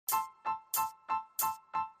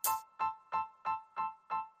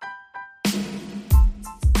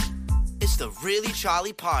the Really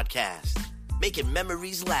Charlie Podcast, making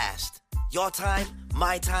memories last. Your time,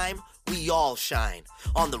 my time, we all shine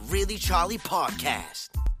on the Really Charlie Podcast.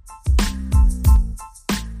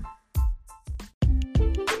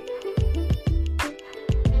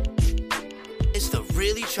 It's the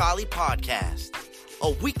Really Charlie Podcast, a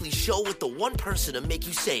weekly show with the one person to make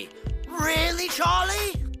you say, "Really,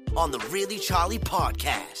 Charlie?" on the Really Charlie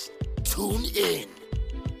Podcast. Tune in.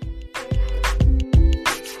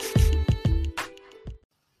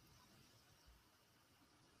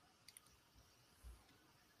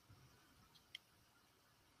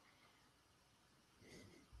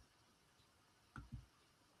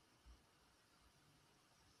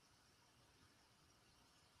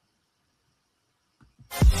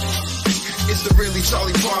 It's the Really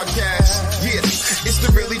Charlie Podcast. Yeah, it's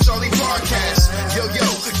the Really Charlie Podcast. Yo,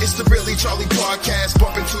 it's the Really Charlie Podcast.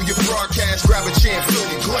 Bump into your broadcast, grab a chair,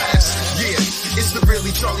 fill your glass. Yeah, it's the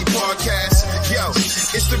Really Charlie Podcast. Yo,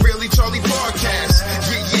 it's the Really Charlie Podcast.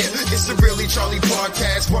 Yeah, it's the Really Charlie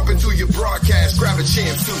Podcast. Bump into your broadcast, grab a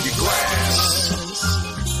chair, fill your glass.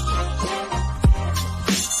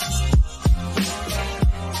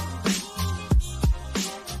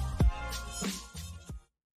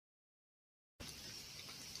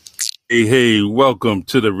 Hey, welcome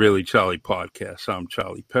to the Really Charlie Podcast. I'm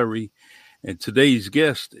Charlie Perry, and today's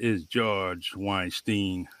guest is George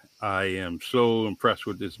Weinstein. I am so impressed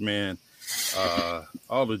with this man.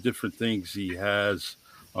 All the different things he has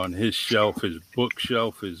on his shelf, his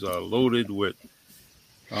bookshelf is loaded with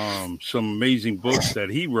some amazing books that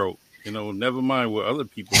he wrote. You know, never mind what other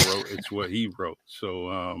people wrote, it's what he wrote. So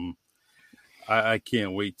I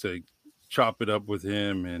can't wait to chop it up with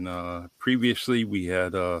him. And previously we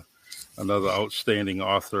had another outstanding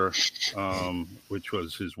author, which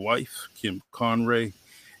was his wife, Kim Conray.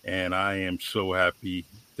 And I am so happy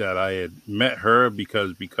that I had met her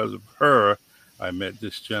because of her, I met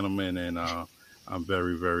this gentleman, and I'm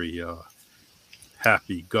very, very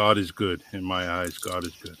happy. God is good in my eyes. God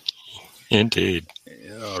is good. Indeed.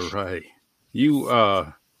 All right.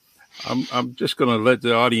 I'm just going to let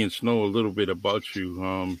the audience know a little bit about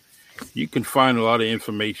you. You can find a lot of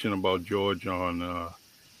information about George on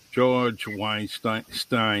George Weinstein,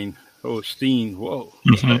 Steen.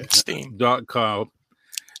 .com.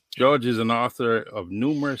 George is an author of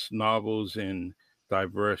numerous novels in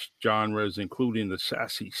diverse genres, including the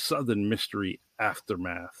sassy Southern mystery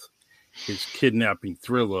Aftermath, his kidnapping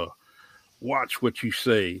thriller Watch What You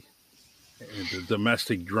Say, and the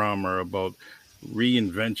domestic drama about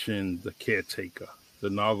reinvention, The Caretaker, the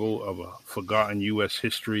novel of a forgotten U.S.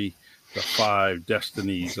 history, The Five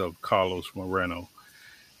Destinies of Carlos Moreno.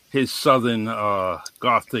 His Southern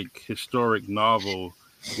Gothic historic novel,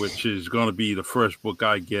 which is going to be the first book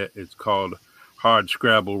I get, it's called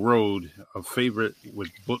Hardscrabble Road, a favorite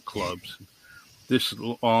with book clubs. This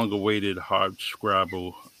long-awaited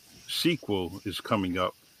Hardscrabble sequel is coming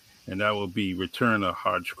up, and that will be Return of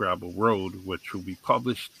Hardscrabble Road, which will be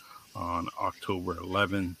published on October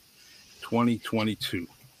 11, 2022.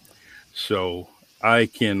 So I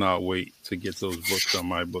cannot wait to get those books on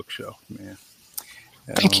my bookshelf, man.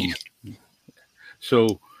 Thank you.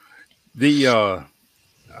 So the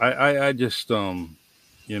I just I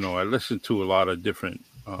listened to a lot of different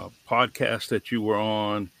podcasts that you were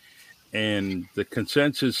on, and the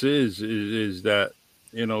consensus is that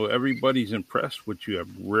everybody's impressed with what you have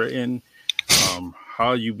written,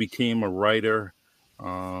 how you became a writer,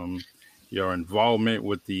 your involvement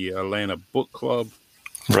with the Atlanta Book Club,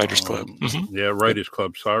 Writers Club. Mm-hmm. Yeah, Writers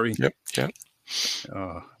Club. Sorry. Yep.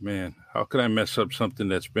 Man, how could I mess up something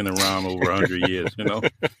that's been around over 100 years,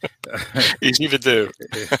 Easy to do.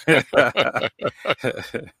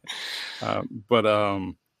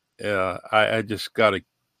 I just got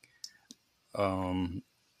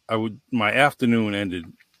my afternoon ended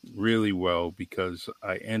really well because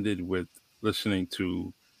I ended with listening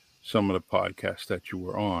to some of the podcasts that you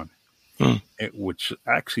were on, which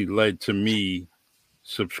actually led to me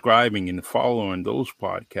subscribing and following those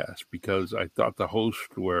podcasts because I thought the hosts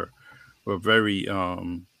were very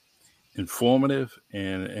informative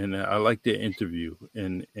and I like their interview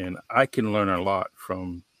and I can learn a lot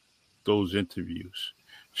from those interviews.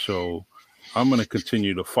 So I'm going to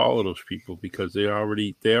continue to follow those people because they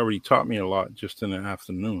already taught me a lot just in the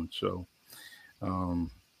afternoon. So I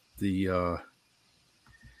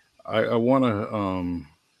want to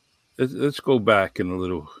let's go back in a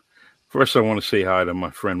little. First, I want to say hi to my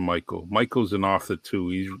friend Michael. Michael's an author too.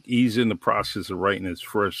 He's in the process of writing his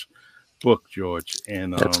first book, George,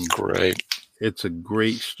 and that's great. It's a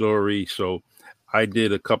great story. So I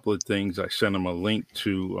did a couple of things. I sent him a link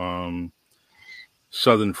to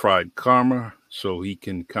Southern Fried Karma, so he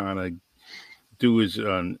can kind of do is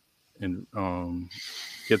and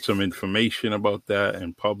get some information about that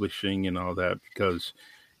and publishing and all that, because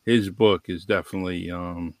his book is definitely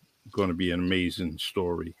going to be an amazing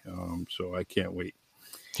story. So I can't wait.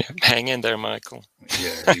 Yeah, hang in there, Michael.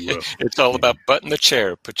 Yeah, he will. It's all about butt in the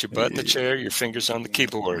chair. Put your butt in the chair, your fingers on the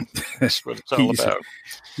keyboard. That's what it's all about.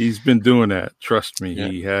 He's been doing that. Trust me, Yeah.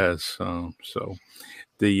 he has. So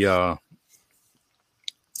the all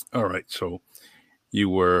right. So you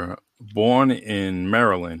were born in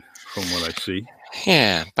Maryland, from what I see.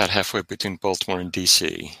 Yeah, about halfway between Baltimore and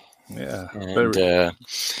DC. Yeah, and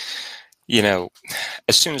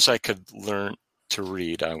as soon as I could learn to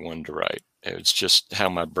read, I wanted to write. It's just how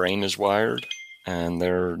my brain is wired, and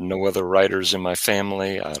there are no other writers in my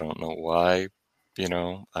family. I don't know why,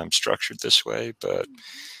 I'm structured this way, but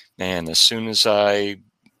man, as soon as I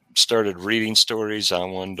started reading stories, I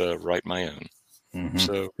wanted to write my own. Mm-hmm.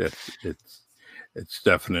 So it's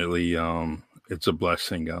definitely it's a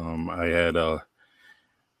blessing. I had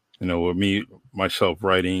with myself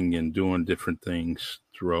writing and doing different things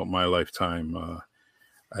throughout my lifetime.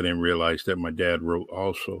 I didn't realize that my dad wrote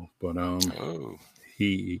also, but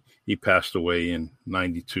he passed away in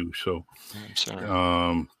 '92. So I'm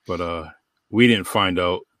sorry. But we didn't find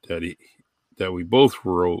out that we both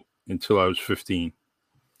wrote until I was 15.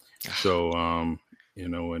 So and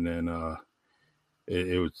then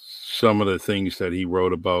it was some of the things that he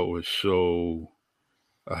wrote about was so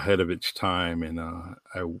ahead of its time, and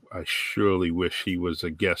I surely wish he was a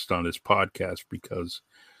guest on his podcast, because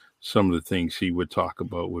some of the things he would talk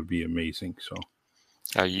about would be amazing. So,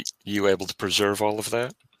 are you able to preserve all of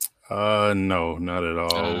that? No, not at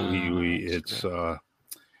all. It's I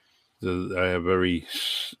have very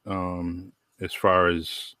as far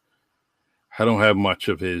as I don't have much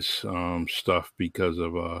of his stuff because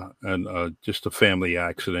of just a family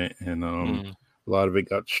accident, and a lot of it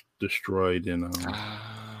got destroyed, and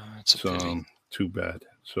it's too bad.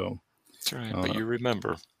 So that's right, but you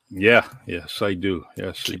remember. Yeah, yes, I do.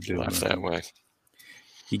 Yes, Keep I do. Your life that way.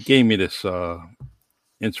 He gave me this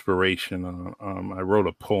inspiration. I wrote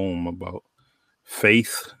a poem about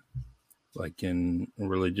faith, like in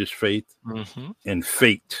religious faith, and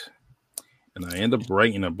fate. And I ended up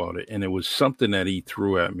writing about it. And it was something that he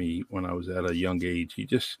threw at me when I was at a young age.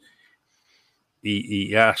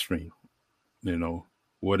 He asked me,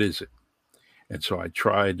 what is it? And so I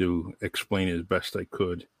tried to explain it as best I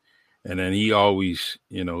could. And then he always,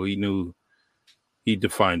 he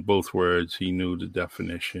defined both words. He knew the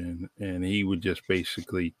definition, and he would just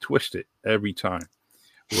basically twist it every time.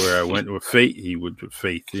 Where I went with fate, he would with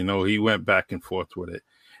faith. He went back and forth with it.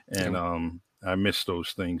 And I miss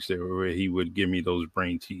those things there, where he would give me those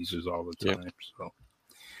brain teasers all the time. Yep. So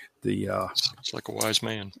it's like a wise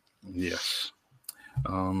man. Yes.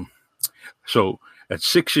 So at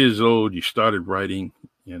 6 years old, you started writing,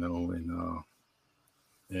 and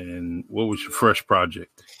what was your first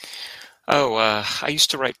project? I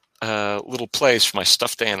used to write little plays for my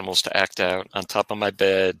stuffed animals to act out on top of my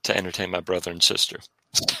bed to entertain my brother and sister.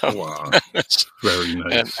 So, wow, very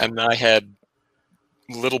nice. And I had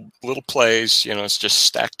little plays, it's just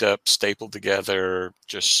stacked up, stapled together,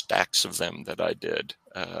 just stacks of them that I did.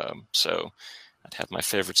 So I'd have my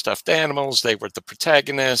favorite stuffed animals. They were the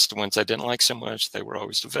protagonists. The ones I didn't like so much, they were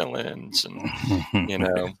always the villains. And,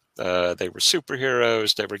 they were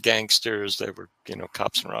superheroes. They were gangsters. They were,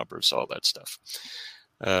 cops and robbers, all that stuff.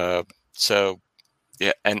 So,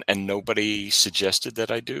 yeah, and nobody suggested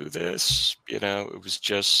that I do this. It was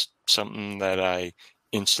just something that I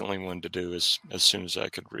instantly wanted to do as soon as I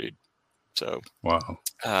could read. So, wow.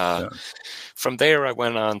 From there, I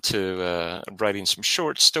went on to writing some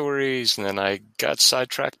short stories, and then I got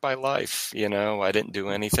sidetracked by life. I didn't do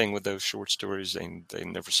anything with those short stories. They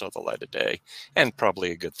never saw the light of day, and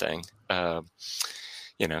probably a good thing,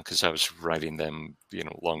 because I was writing them,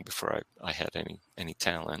 long before I had any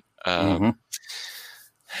talent.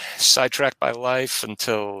 Sidetracked by life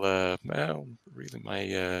until really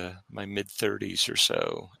my mid-30s or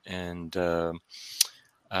so, and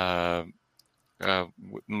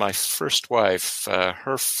my first wife,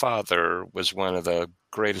 her father was one of the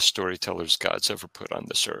greatest storytellers God's ever put on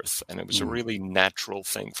this earth, and it was a really natural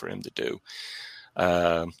thing for him to do.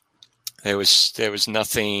 There was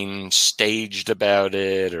nothing staged about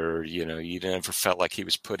it, or you never felt like he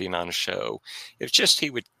was putting on a show. It was just he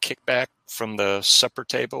would kick back from the supper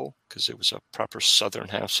table, because it was a proper Southern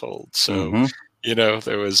household. So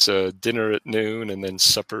there was dinner at noon and then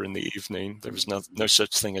supper in the evening. There was no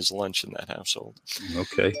such thing as lunch in that household.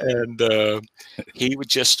 Okay. And he would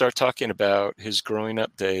just start talking about his growing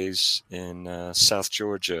up days in South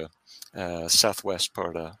Georgia, southwest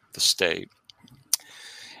part of the state.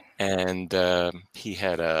 And he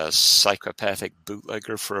had a psychopathic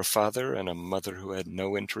bootlegger for a father and a mother who had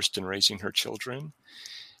no interest in raising her children.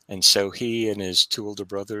 And so he and his two older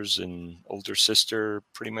brothers and older sister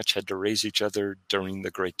pretty much had to raise each other during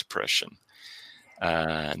the Great Depression.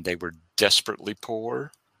 And they were desperately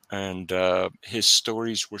poor. And his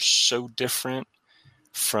stories were so different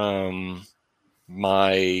from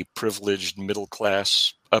my privileged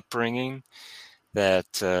middle-class upbringing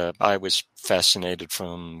that I was fascinated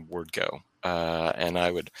from word go. And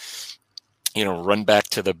I would, run back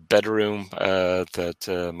to the bedroom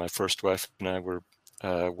that my first wife and I were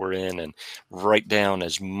in and write down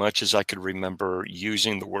as much as I could remember,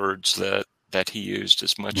 using the words that he used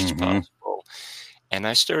as much as possible. And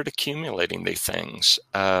I started accumulating these things,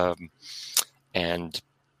 and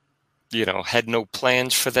had no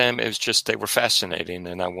plans for them. It was just they were fascinating,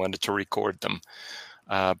 and I wanted to record them.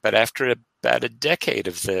 But after about a decade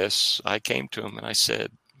of this, I came to him and I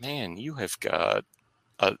said, "Man, you've got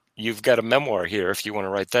a memoir here if you want to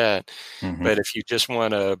write that. But if you just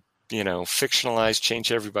want to, fictionalize,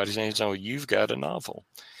 change everybody's names, you've got a novel.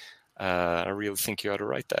 I really think you ought to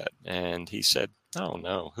write that." And he said, "Oh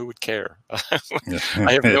no, who would care? I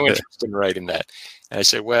have no interest in writing that." And I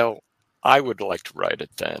said, "Well, I would like to write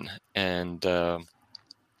it then. And,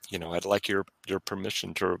 I'd like your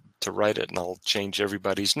permission to write it, and I'll change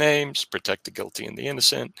everybody's names, protect the guilty and the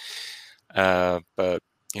innocent. But,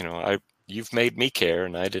 you've made me care,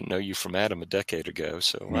 and I didn't know you from Adam a decade ago.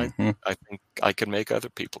 So I think I can make other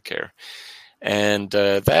people care." And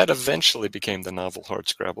that eventually became the novel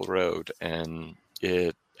Hardscrabble Road. And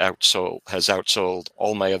it has outsold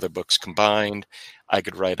all my other books combined. I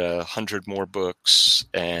could write 100 more books,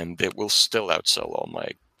 and it will still outsell all my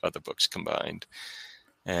other books combined.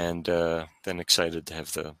 And then excited to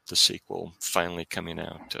have the sequel finally coming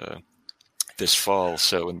out this fall.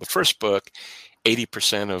 So in the first book,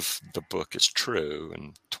 80% of the book is true,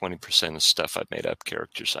 and 20% is stuff I made up,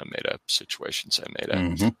 characters I made up, situations I made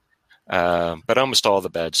up. But almost all the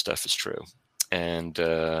bad stuff is true. And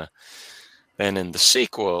then in the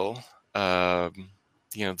sequel,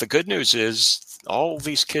 the good news is all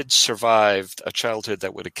these kids survived a childhood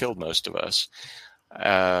that would have killed most of us.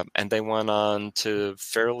 And they went on to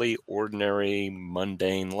fairly ordinary,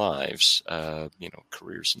 mundane lives,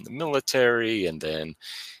 careers in the military, and then,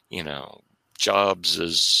 jobs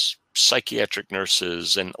as psychiatric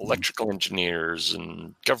nurses and electrical engineers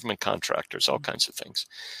and government contractors, all kinds of things.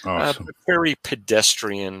 Awesome. Very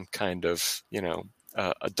pedestrian kind of,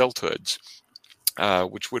 adulthoods.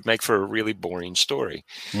 Which would make for a really boring story.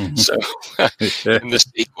 So in the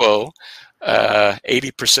sequel,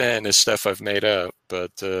 80% is stuff I've made up,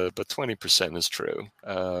 but 20% is true.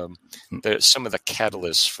 Some of the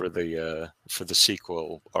catalysts for the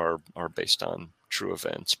sequel are based on true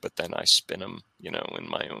events, but then I spin them, in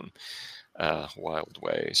my own wild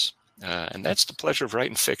ways. And that's the pleasure of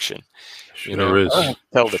writing fiction. Sure is.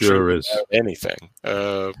 Tell the truth about anything.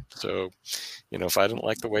 So, if I don't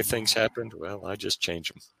like the way things happened, well, I just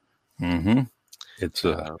change them. It's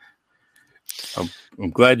I'm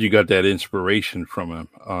glad you got that inspiration from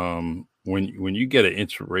him. When you get an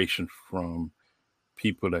inspiration from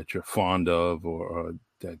people that you're fond of, or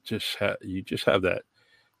that you just have that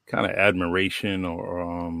kind of admiration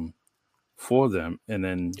or for them, and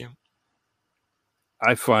then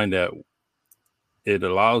I find that it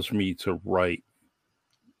allows me to write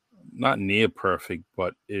not near perfect,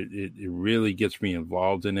 but it really gets me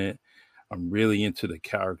involved in it. I'm really into the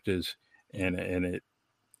characters, and it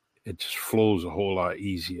just flows a whole lot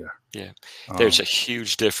easier. Yeah. There's a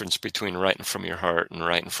huge difference between writing from your heart and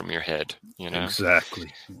writing from your head,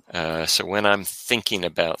 Exactly. So when I'm thinking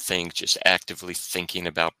about things, just actively thinking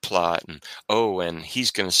about plot and he's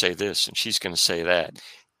going to say this and she's going to say that,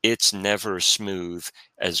 it's never as smooth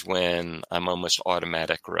as when I'm almost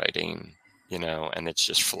automatic writing, and it's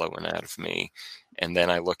just flowing out of me. And then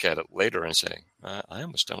I look at it later and say, I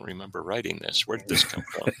almost don't remember writing this. Where did this come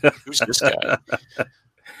from? Who's this guy?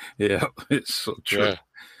 Yeah, it's so true. Yeah.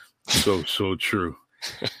 So true.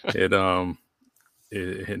 And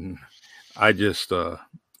I just I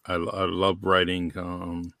love writing.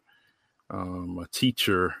 A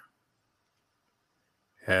teacher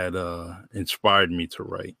had inspired me to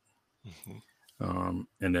write. And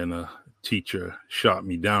then a teacher shot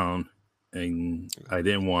me down, and I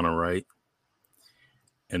didn't want to write.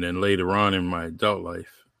 And then later on in my adult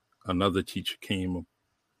life, another teacher came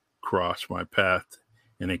across my path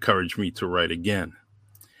and encouraged me to write again.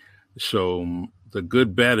 So the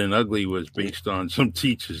good, bad, and ugly was based on some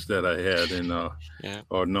teachers that I had and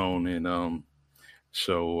or known. And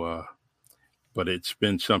but it's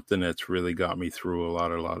been something that's really got me through a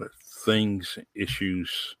lot of things,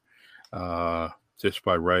 issues, just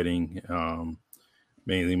by writing,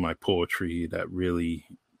 mainly my poetry, that really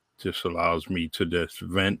just allows me to just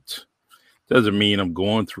vent. Doesn't mean I'm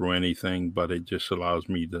going through anything, but it just allows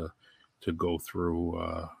me to go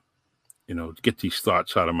through, get these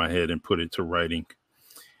thoughts out of my head and put it to writing.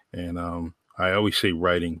 And I always say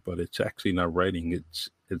writing, but it's actually not writing.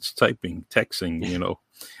 It's typing, texting.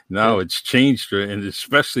 Now it's changed, and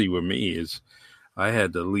especially with me is I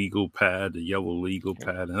had the legal pad, the yellow legal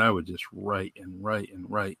pad, and I would just write and write and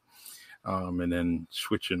write. And then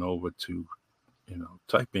switching over to,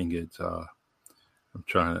 typing it.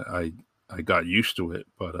 I got used to it,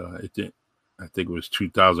 but it didn't. I think it was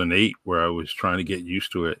 2008 where I was trying to get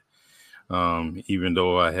used to it. Even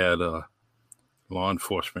though I had a law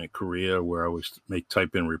enforcement career where I was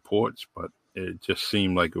typing reports, but it just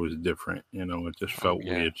seemed like it was different. It just felt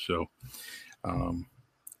weird. So,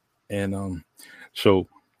 so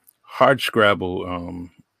Hard Scrabble,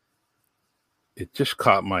 it just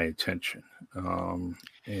caught my attention.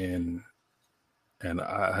 And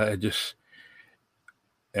I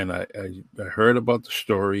heard about the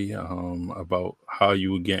story, about how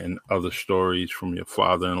you were getting other stories from your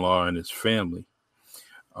father-in-law and his family.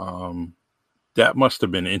 That must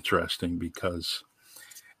have been interesting because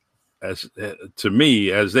to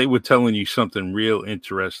me, as they were telling you something real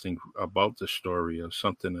interesting about the story or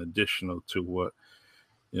something additional to what,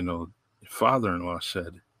 your father-in-law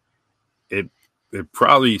said, you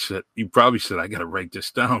probably said, I got to write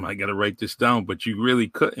this down. But you really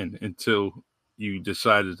couldn't until you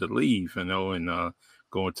decided to leave, and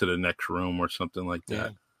go into the next room or something like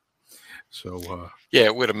that. So,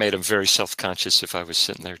 it would have made him very self-conscious if I was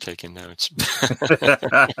sitting there taking notes.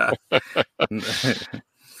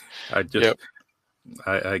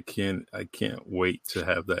 I can't wait to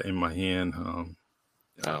have that in my hand.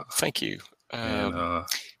 Thank you. A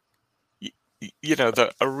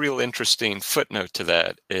real interesting footnote to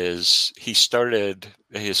that is he started,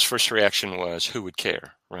 his first reaction was, who would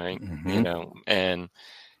care, right? Mm-hmm. And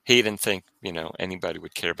he didn't think, anybody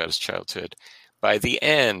would care about his childhood. By the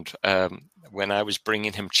end, when I was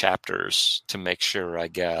bringing him chapters to make sure I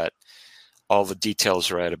got all the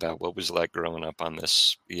details right about what it was like growing up on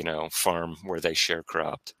this, farm where they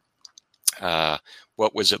sharecropped,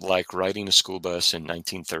 what was it like riding a school bus in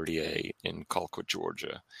 1938 in Colquitt,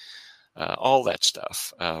 Georgia? All that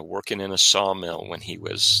stuff, working in a sawmill when he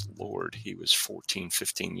was 14,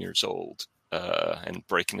 15 years old, and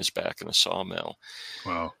breaking his back in a sawmill.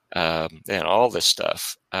 Wow. And all this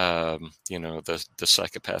stuff, the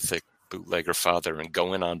psychopathic bootlegger father, and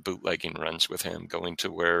going on bootlegging runs with him, going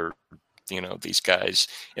to where, these guys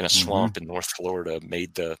in a swamp in North Florida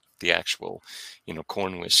made the actual,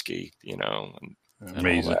 corn whiskey, and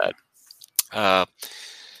amazing. all that.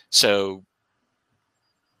 So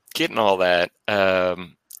getting all that,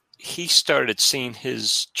 he started seeing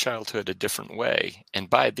his childhood a different way. And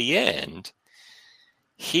by the end,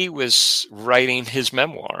 he was writing his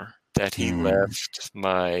memoir that he left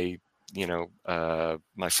my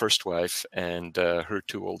first wife and her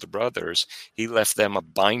two older brothers. He left them a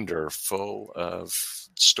binder full of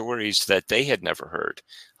stories that they had never heard.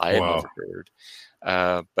 I had never heard.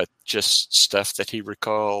 But just stuff that he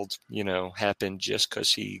recalled, happened just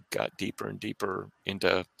because he got deeper and deeper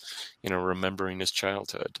into, remembering his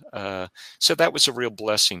childhood. So that was a real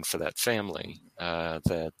blessing for that family,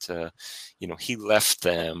 that, he left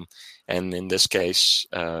them. And in this case,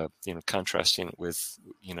 contrasting it with,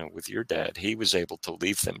 with your dad, he was able to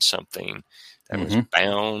leave them something that was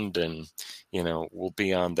bound and, will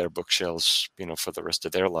be on their bookshelves, for the rest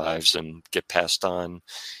of their lives and get passed on,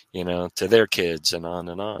 to their kids and on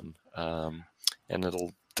and on. And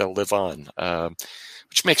they'll live on,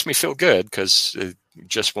 which makes me feel good because it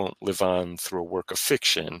just won't live on through a work of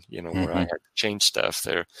fiction, where I had to change stuff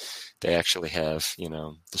there. They actually have,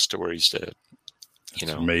 the stories that,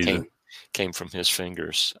 came from his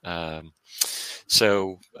fingers.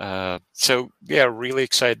 So really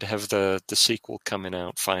excited to have the sequel coming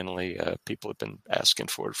out finally. People have been asking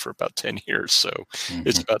for it for about 10 years. So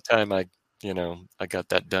it's about time I got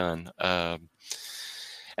that done.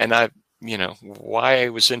 And why I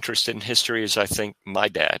was interested in history is I think my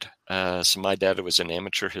dad. So my dad was an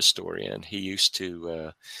amateur historian. He used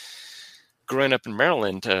to, growing up in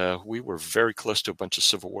Maryland, we were very close to a bunch of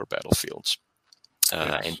Civil War battlefields.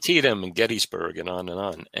 Antietam and Gettysburg and on and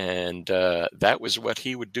on. And that was what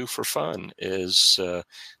he would do for fun. I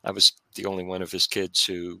was the only one of his kids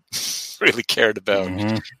who really cared about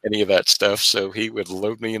any of that stuff. So he would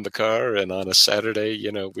load me in the car, and on a Saturday,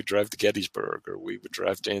 we'd drive to Gettysburg or we would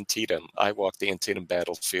drive to Antietam. I walked the Antietam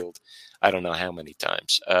battlefield, I don't know how many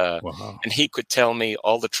times. And he could tell me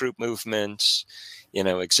all the troop movements.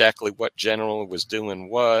 exactly what general was doing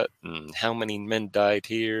what and how many men died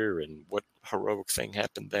here and what heroic thing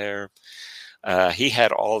happened there. He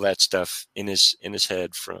had all that stuff in his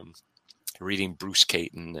head from reading Bruce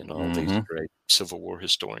Caton and all these great Civil War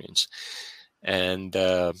historians. And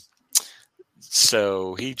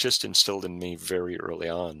so he just instilled in me very early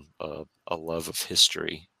on a love of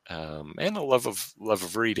history and a love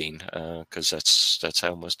of reading, because that's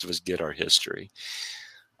how most of us get our history.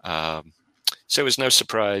 So it was no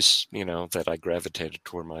surprise, that I gravitated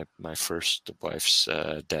toward my first wife's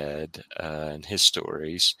dad and his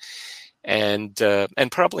stories, and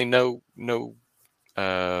probably no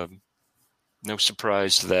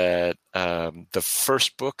surprise that the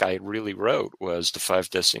first book I really wrote was The Five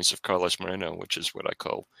Destinies of Carlos Moreno, which is what I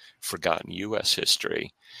call forgotten U.S.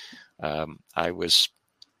 history. I was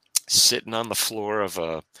sitting on the floor of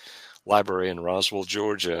a library in Roswell,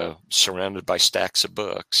 Georgia, surrounded by stacks of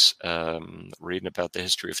books, reading about the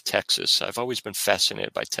history of Texas. I've always been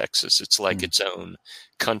fascinated by Texas. It's like its own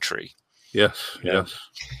country. Yes, yes.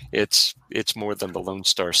 It's more than the Lone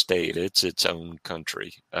Star State. It's its own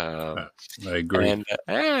country. I agree. And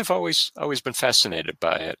I've always been fascinated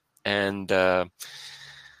by it. And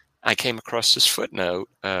I came across this footnote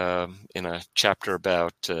in a chapter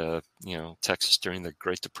about Texas during the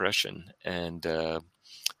Great Depression, and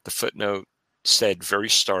the footnote said very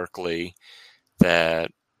starkly that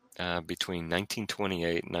between 1928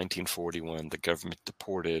 and 1941, the government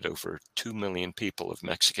deported over 2 million people of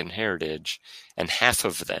Mexican heritage, and half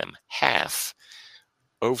of them,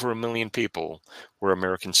 over 1 million people, were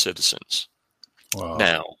American citizens. Wow.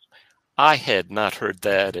 Now, I had not heard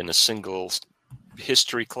that in a single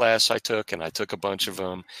history class I took, and I took a bunch of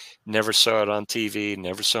them. Never saw it on TV,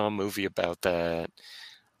 never saw a movie about that.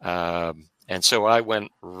 And so I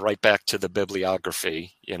went right back to the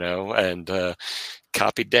bibliography, and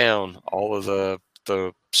copied down all of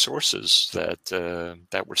the sources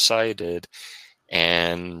that were cited,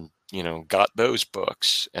 and got those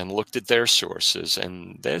books and looked at their sources.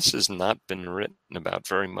 And this has not been written about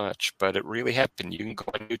very much, but it really happened. You can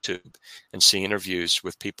go on YouTube and see interviews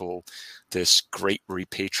with people. This great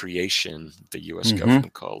repatriation, the U.S.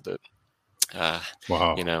 government called it.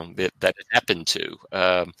 Wow. That it happened to.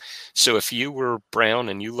 So if you were brown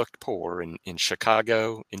and you looked poor in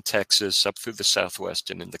Chicago, in Texas, up through the Southwest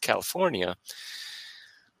and into California,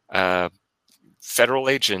 federal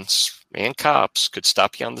agents and cops could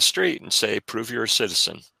stop you on the street and say, prove you're a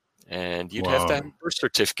citizen. And you'd have to have a birth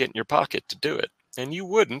certificate in your pocket to do it. And you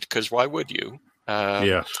wouldn't, because why would you?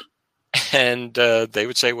 Yes. And they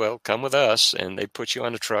would say, well, come with us. And they'd put you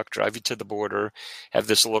on a truck, drive you to the border, have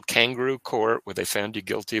this little kangaroo court where they found you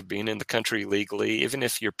guilty of being in the country illegally, even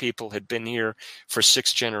if your people had been here for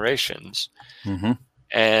 6 generations,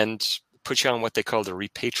 and put you on what they called a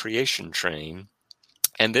repatriation train.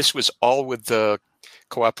 And this was all with the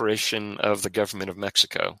cooperation of the government of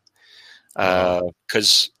Mexico,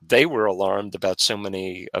 because they were alarmed about so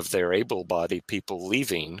many of their able-bodied people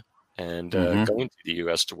leaving and going to the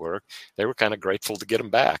U.S. to work. They were kind of grateful to get them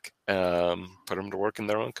back, put them to work in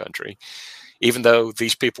their own country, even though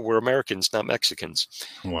these people were Americans, not Mexicans.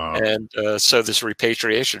 Wow. And so this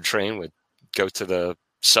repatriation train would go to the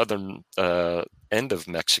southern end of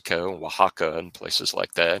Mexico, Oaxaca and places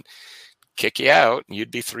like that, kick you out, and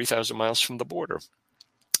you'd be 3,000 miles from the border.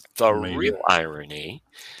 The real irony,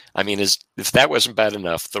 is if that wasn't bad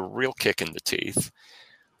enough, the real kick in the teeth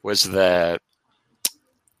was that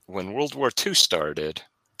when World War II started,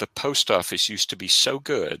 the post office used to be so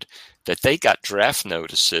good that they got draft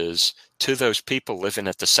notices to those people living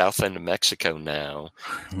at the south end of Mexico now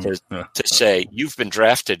to say, you've been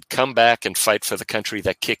drafted, come back and fight for the country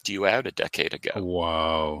that kicked you out a decade ago.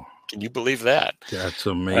 Wow. Can you believe that? That's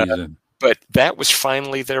amazing. But that was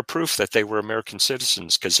finally their proof that they were American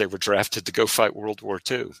citizens, because they were drafted to go fight World War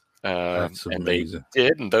II. That's and amazing. They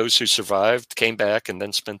did, and those who survived came back and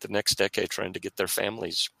then spent the next decade trying to get their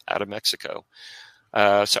families out of Mexico.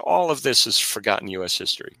 So all of this is forgotten U.S.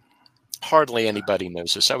 history. Hardly anybody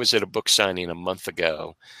knows this. I was at a book signing a month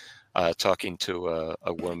ago, talking to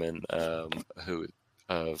a woman who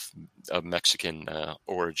of Mexican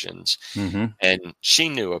origins, and she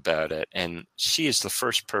knew about it. And she is the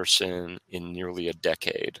first person in nearly a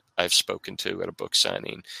decade I've spoken to at a book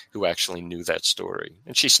signing who actually knew that story.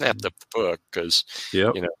 And she snapped up the book because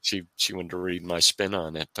she wanted to read my spin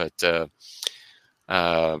on it. But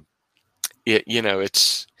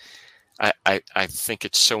it's I think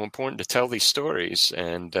it's so important to tell these stories,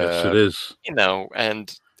 and yes, it is.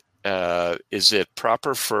 Is it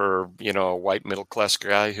proper for a white middle class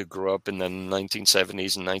guy who grew up in the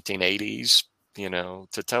 1970s and 1980s,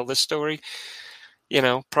 to tell this story?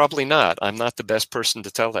 Probably not. I'm not the best person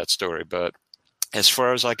to tell that story, but as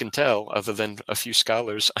far as I can tell, other than a few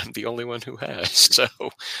scholars, I'm the only one who has. So,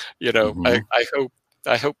 Mhm.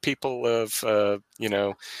 I hope people of,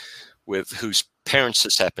 with whose parents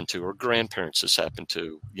this happened to or grandparents this happened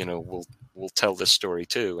to, will tell this story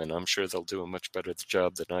too. And I'm sure they'll do a much better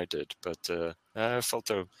job than I did. But I felt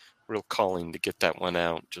a real calling to get that one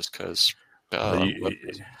out just because You-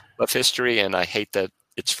 love history, and I hate that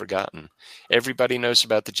it's forgotten. Everybody knows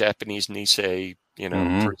about the Japanese Nisei,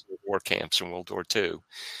 Mhm. prisoner of war camps in World War II.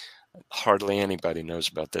 Hardly anybody knows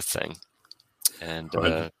about this thing. And,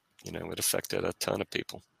 I- it affected a ton of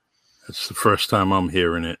people. It's the first time I'm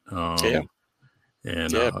hearing it. Yeah.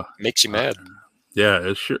 And Yeah. Makes you mad. yeah,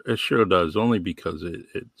 it sure does. Only because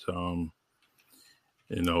it's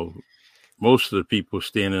most of the people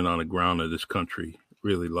standing on the ground of this country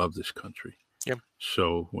really love this country. Yeah.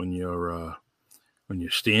 So when you're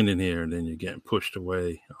standing here and then you're getting pushed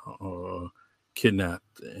away or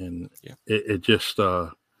kidnapped, and Yeah. it just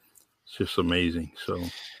it's just amazing. So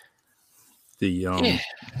the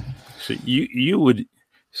so you would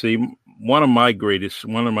see one of my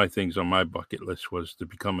things on my bucket list was to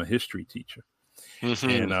become a history teacher.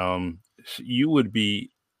 Mhm. And you would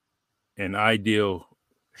be an ideal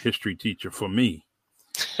history teacher for me.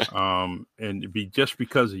 And it'd be just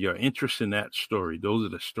because of your interest in that story. Those are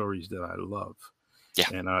the stories that I love. Yeah.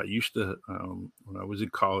 And I used to, when I was in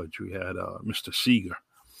college, we had Mr. Seeger,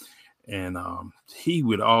 and he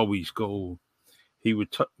would always go. He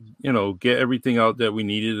would, get everything out that we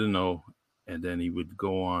needed to know, and then he would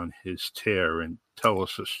go on his tear and tell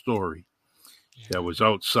us a story that was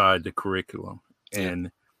outside the curriculum.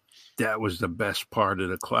 And that was the best part of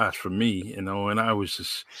the class for me, and I was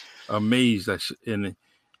just amazed.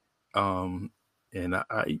 And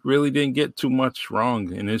I really didn't get too much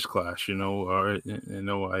wrong in his class, or,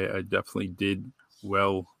 I definitely did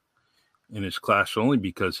well in his class only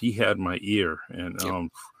because he had my ear. And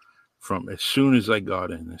from as soon as I got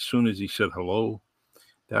in, as soon as he said hello,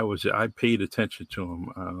 that was it. I paid attention to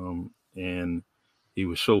him, and he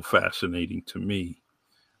was so fascinating to me.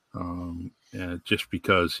 And just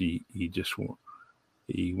because he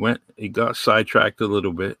got sidetracked a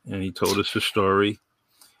little bit, and he told us a story,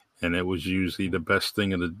 and it was usually the best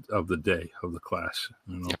thing of the day of the class.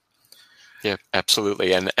 Yeah,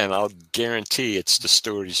 absolutely. And I'll guarantee it's the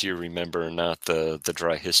stories you remember, not the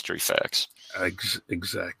dry history facts.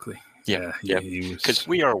 Exactly. Yeah. He was, because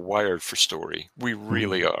we are wired for story. We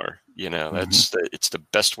really are. It's the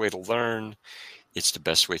best way to learn. It's the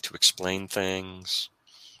best way to explain things.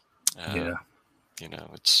 yeah.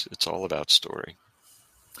 It's all about story.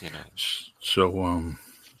 So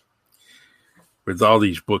with all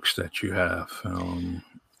these books that you have,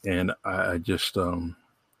 and I just I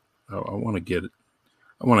want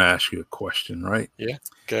to ask you a question, right? Yeah,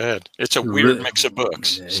 go ahead. It's a weird mix of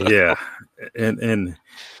books. So. Yeah, and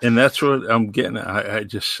that's what I'm getting at.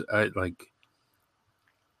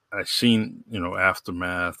 I seen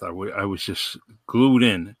Aftermath. I was just glued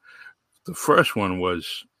in. The first one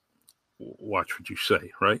was Watch What You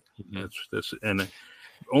Say, right? Mm-hmm. That's and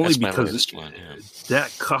only that's because one, yeah.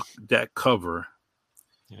 that cover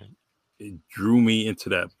it drew me into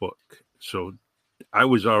that book. So I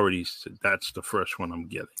was already, that's the first one I'm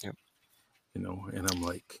getting. Yep. And I'm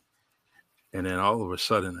like, and then all of a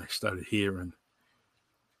sudden I started hearing,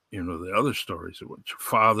 the other stories about your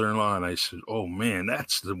father-in-law, and I said, "Oh man,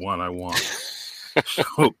 that's the one I want."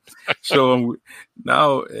 so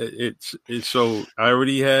now it's so I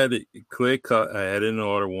already had it clear cut. I had it in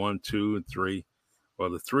order 1, 2, and 3. Well,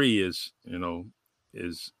 the 3 is a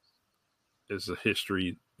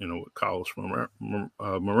history, with Carlos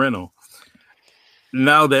Moreno.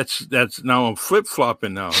 Now that's now I'm flip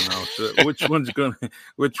flopping now. So which one's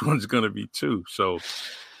gonna be 2? So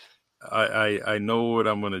I know what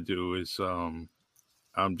I'm gonna do is I'm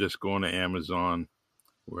just going to Amazon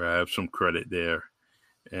where I have some credit there,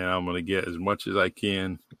 and I'm gonna get as much as I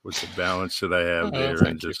can with the balance that I have there,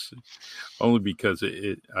 and just only because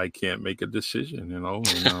I can't make a decision,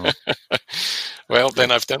 Well,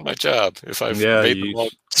 then I've done my job. If I've made them all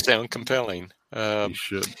sound compelling, you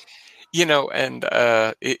should. And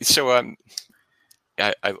so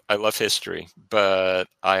I love history, but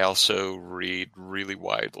I also read really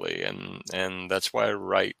widely, and that's why I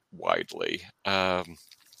write widely.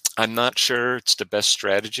 I'm not sure it's the best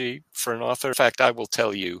strategy for an author. In fact, I will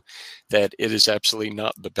tell you that it is absolutely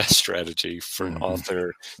not the best strategy for an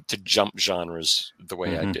author to jump genres the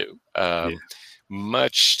way I do.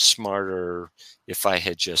 Much smarter if I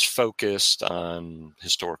had just focused on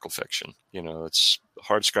historical fiction. It's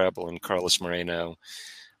Hardscrabble and Carlos Moreno.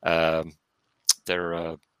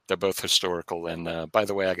 They're they're both historical. And by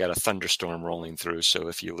the way, I got a thunderstorm rolling through, so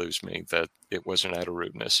if you lose me, that it wasn't out of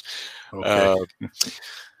rudeness. Okay.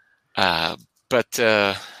 But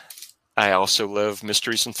I also love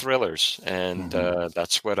mysteries and thrillers, and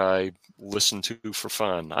that's what I listen to for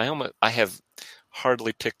fun. I have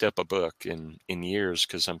hardly picked up a book in years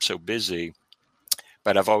because I'm so busy,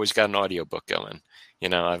 but I've always got an audiobook going.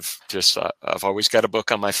 I've always got a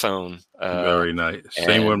book on my phone. Very nice.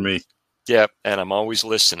 Same with me. Yep, and I'm always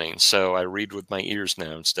listening. So I read with my ears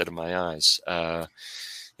now instead of my eyes.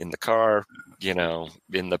 In the car, in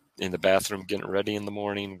the bathroom, getting ready in the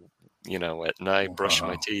morning, at night, brushing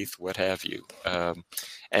my teeth, what have you.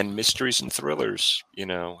 And mysteries and thrillers,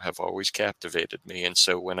 have always captivated me. And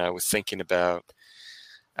so when I was thinking about,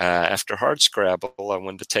 after Hardscrabble, I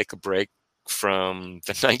wanted to take a break from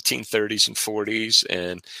the 1930s and 40s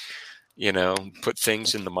and, put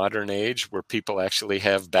things in the modern age where people actually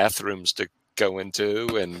have bathrooms to go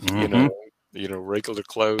into and, regular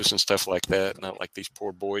clothes and stuff like that. Not like these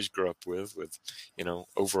poor boys grew up with,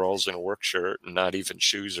 overalls and a work shirt and not even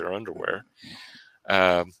shoes or underwear.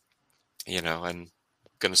 And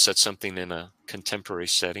going to set something in a contemporary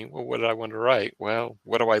setting. Well, what do I want to write? Well,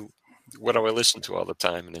 what do I listen to all the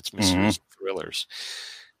time? And it's mysteries and thrillers.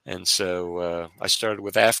 And so I started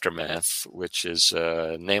with Aftermath, which is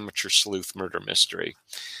an amateur sleuth murder mystery.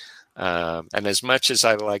 And as much as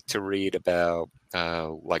I like to read about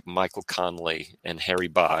like Michael Connelly and Harry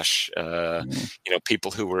Bosch,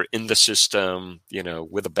 people who were in the system,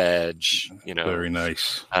 with a badge, very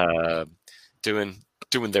nice, doing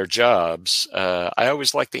their jobs. I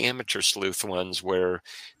always like the amateur sleuth ones where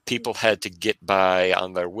people had to get by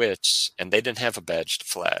on their wits and they didn't have a badge to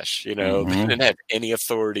flash. They didn't have any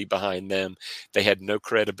authority behind them. They had no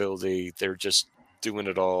credibility. They're just doing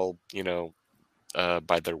it all,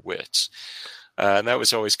 by their wits. And that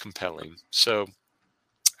was always compelling. So,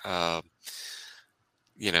 and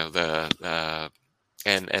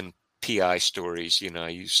PI stories,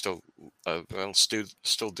 I still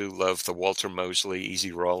do love the Walter Mosley,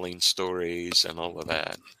 Easy Rawlings stories and all of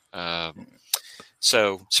that.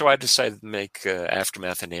 So I decided to make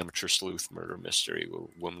Aftermath an amateur sleuth murder mystery. A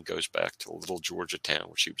woman goes back to little Georgia town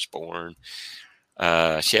where she was born.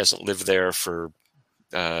 She hasn't lived there for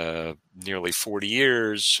nearly 40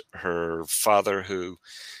 years. Her father, who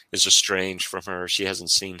is estranged from her, she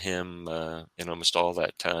hasn't seen him in almost all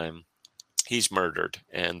that time. He's murdered,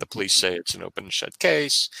 and the police say it's an open and shut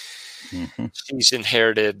case. She's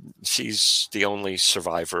the only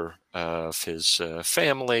survivor of his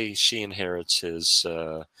family. She inherits his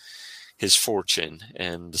fortune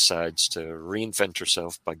and decides to reinvent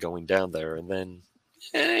herself by going down there. And then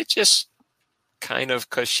it just kind of,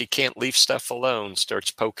 because she can't leave stuff alone,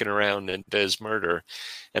 starts poking around and does murder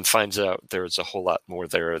and finds out there's a whole lot more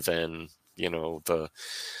there than,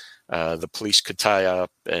 the police could tie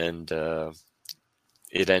up, and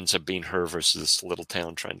it ends up being her versus this little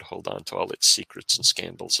town trying to hold on to all its secrets and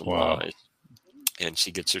scandals and lies. And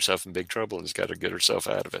she gets herself in big trouble and has got to get herself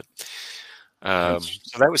out of it. So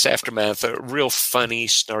that was Aftermath, a real funny,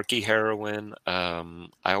 snarky heroine. I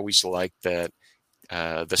always liked that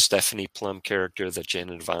the Stephanie Plum character that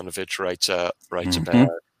Janet Ivanovich writes about,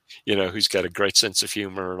 who's got a great sense of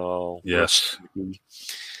humor and all. Yes.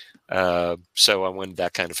 So I wanted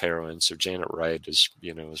that kind of heroine. So Janet Wright is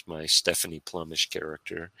my Stephanie Plumish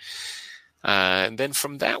character. And then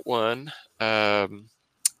from that one,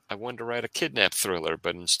 I wanted to write a kidnap thriller,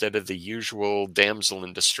 but instead of the usual damsel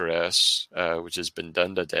in distress, which has been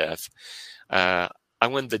done to death, I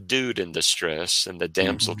wanted the dude in distress and the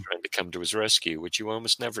damsel trying to come to his rescue, which you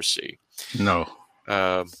almost never see. No.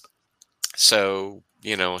 So,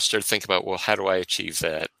 I started thinking about, well, how do I achieve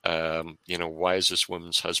that? Why is this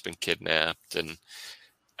woman's husband kidnapped? And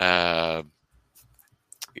I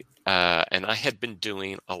had been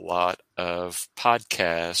doing a lot of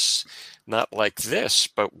podcasts, not like this,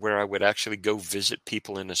 but where I would actually go visit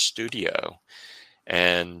people in a studio,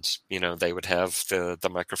 and, they would have the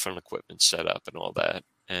microphone equipment set up and all that.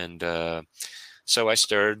 And so I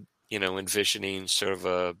started, envisioning sort of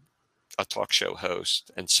a talk show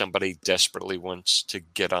host, and somebody desperately wants to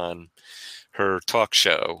get on her talk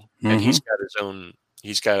show, and he's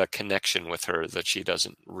got a connection with her that she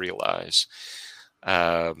doesn't realize.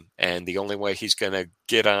 And the only way he's going to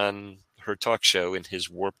get on her talk show in his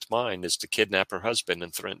warped mind is to kidnap her husband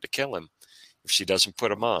and threaten to kill him if she doesn't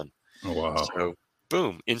put him on. Oh, wow. So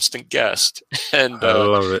boom, instant guest. And I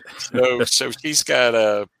love it. so she's got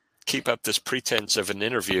to keep up this pretense of an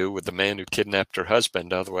interview with the man who kidnapped her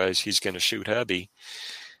husband. Otherwise he's going to shoot hubby.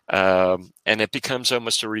 And it becomes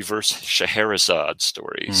almost a reverse Scheherazade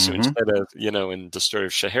story. So instead of, in the story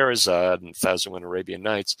of Scheherazade and 1001 Arabian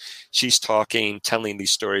Nights, she's telling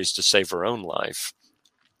these stories to save her own life.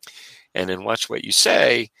 And in Watch What You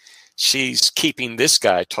Say, she's keeping this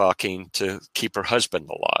guy talking to keep her husband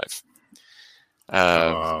alive.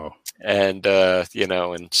 Wow. And,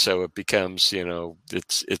 and so it becomes,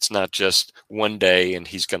 it's not just one day and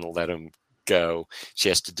he's going to let him go. She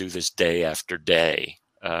has to do this day after day,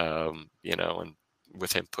 and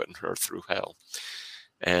with him putting her through hell.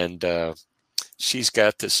 And she's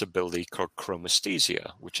got this ability called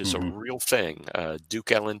chromesthesia, which is a real thing.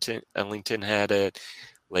 Duke Ellington had it.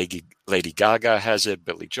 Lady Gaga has it.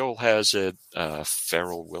 Billy Joel has it.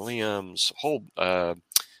 Pharrell Williams,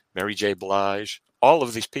 Mary J. Blige. All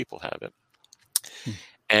of these people have it.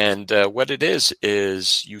 And what it is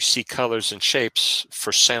you see colors and shapes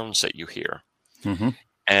for sounds that you hear.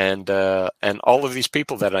 And all of these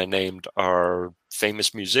people that I named are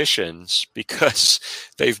famous musicians because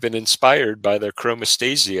they've been inspired by their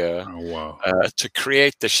chromesthesia to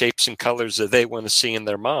create the shapes and colors that they want to see in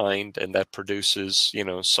their mind, and that produces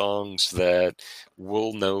songs that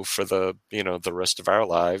we'll know for the the rest of our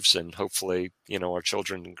lives, and hopefully our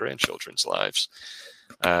children and grandchildren's lives.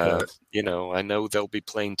 I know they'll be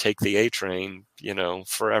playing "Take the A Train"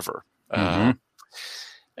 forever.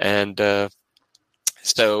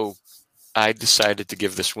 So I decided to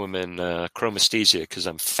give this woman chromesthesia because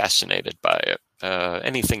I'm fascinated by it.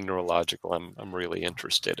 Anything neurological, I'm really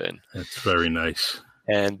interested in. That's very nice.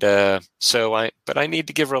 And but I need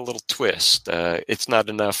to give her a little twist. It's not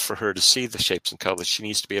enough for her to see the shapes and colors. She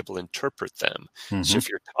needs to be able to interpret them. So if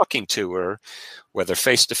you're talking to her, whether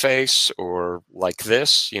face to face or like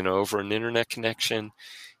this, over an internet connection,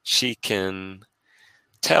 she can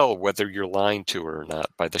tell whether you're lying to her or not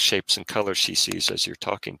by the shapes and colors she sees as you're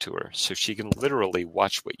talking to her. So she can literally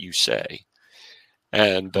watch what you say.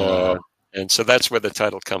 And so that's where the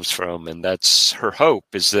title comes from. And that's her hope,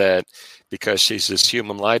 is that because she's this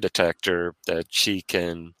human lie detector, that she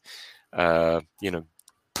can,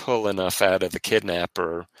 pull enough out of the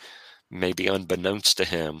kidnapper, maybe unbeknownst to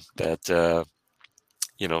him, that,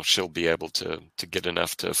 she'll be able to get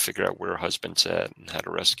enough to figure out where her husband's at and how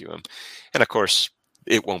to rescue him. And of course,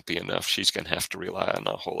 it won't be enough. She's going to have to rely on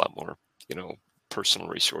a whole lot more, personal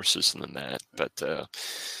resources than that.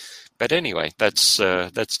 But anyway, that's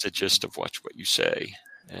the gist of Watch What You Say.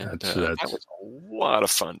 And that was a lot of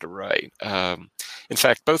fun to write. In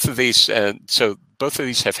fact, both of these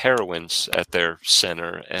have heroines at their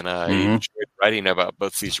center, and I enjoyed writing about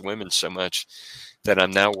both these women so much that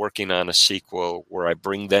I'm now working on a sequel where I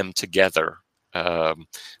bring them together. I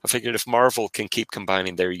figured if Marvel can keep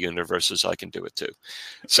combining their universes, I can do it too.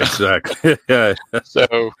 So, exactly. Yeah.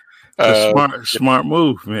 So smart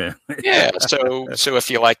move, man. Yeah. So if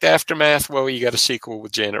you liked Aftermath, well, you got a sequel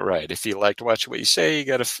with Janet Wright. If you liked Watch What You Say, you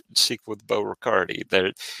got a sequel with Bo Riccardi.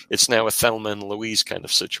 It's now a Thelma and Louise kind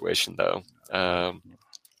of situation, though,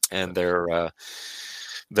 and they're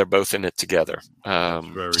both in it together.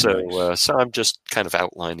 So I'm just kind of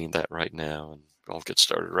outlining that right now, and I'll get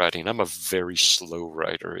started writing. I'm a very slow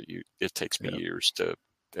writer. It takes me years to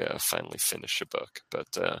finally finish a book, but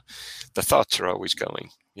the thoughts are always going.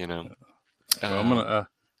 Well, I'll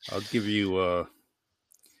give you a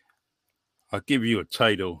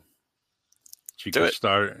title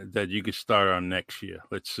that you can start on next year.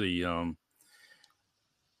 Let's see.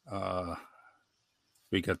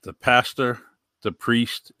 We got the pastor, the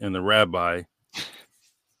priest, and the rabbi,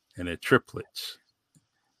 and they're triplets.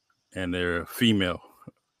 And they're female.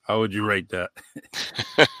 How would you rate that?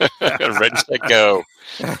 Ready, set, go.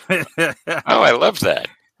 Oh, I love that.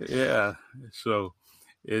 Yeah. So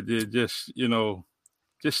it just,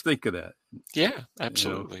 just think of that. Yeah,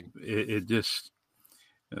 absolutely. It just,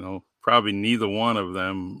 probably neither one of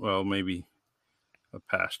them, well, maybe a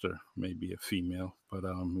pastor, maybe a female, but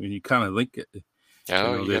when you kind of link it,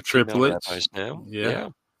 they're triplets now.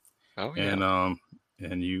 Yeah. Oh, yeah.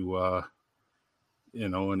 And you,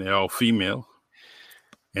 and they're all female,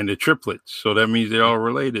 and they're triplets, so that means they're all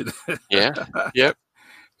related. Yeah. Yep.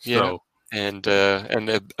 So, and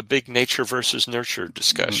a big nature versus nurture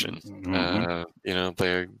discussion.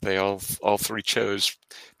 They all three chose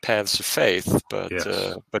paths of faith, but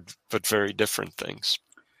very different things.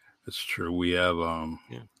 That's true. We have I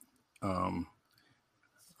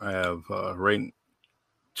have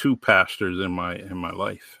two pastors in my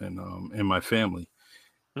life and in my family.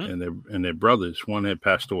 And their brothers. One had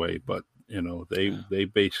passed away, but they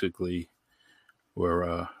basically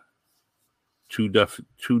were two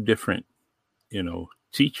different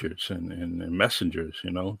teachers and messengers.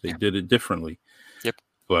 They did it differently. Yep.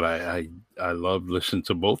 but I love listening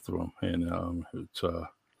to both of them, and it's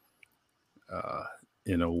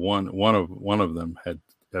one of them had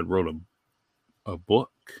wrote a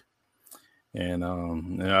book, and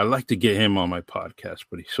I like to get him on my podcast,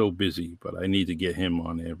 but he's so busy. But I need to get him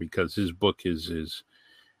on there because his book is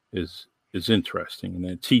interesting, and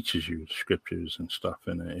it teaches you scriptures and stuff,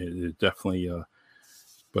 and it definitely.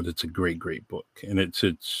 But it's a great book, and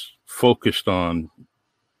it's focused on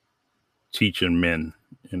teaching men,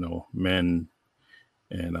 men,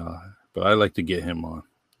 and but I like to get him on.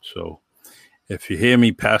 So if you hear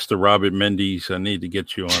me, Pastor Robert Mendes, I need to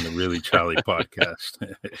get you on the Really Charlie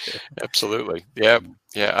podcast. Absolutely, yeah.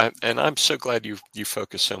 And I'm so glad you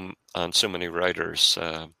focus on so many writers.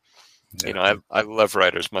 I love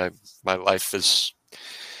writers. My life is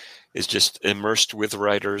just immersed with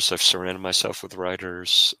writers. I've surrounded myself with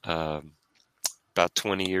writers. About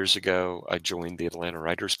 20 years ago, I joined the Atlanta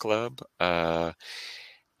Writers Club,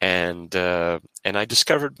 and I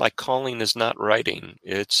discovered my calling is not writing;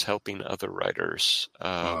 it's helping other writers.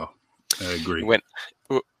 I agree.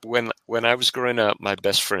 When I was growing up, my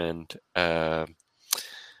best friend,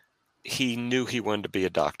 he knew he wanted to be a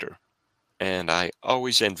doctor. And I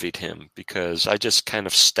always envied him because I just kind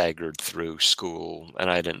of staggered through school and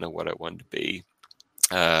I didn't know what I wanted to be.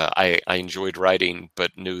 I enjoyed writing,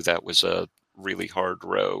 but knew that was a really hard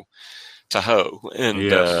row to hoe. And,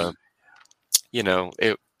 yes.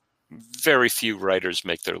 Very few writers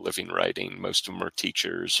make their living writing. Most of them are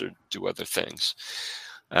teachers or do other things.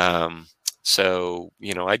 So,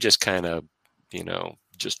 I just kind of,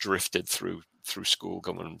 just drifted through school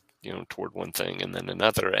going, toward one thing and then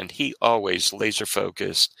another. And he always laser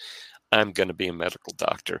focused. I'm going to be a medical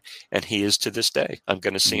doctor. And he is to this day. I'm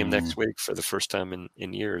going to see him next week for the first time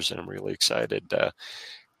in years. And I'm really excited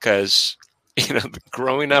because,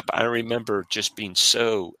 growing up, I remember just being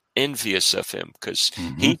so envious of him because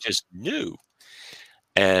he just knew.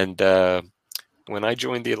 And when I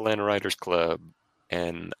joined the Atlanta Writers Club,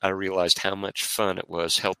 and I realized how much fun it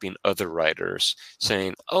was helping other writers,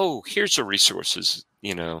 saying, oh, here's the resources,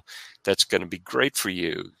 that's going to be great for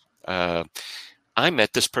you. I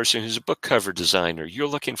met this person who's a book cover designer. You're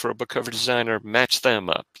looking for a book cover designer, match them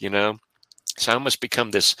up, So I almost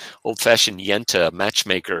become this old-fashioned Yenta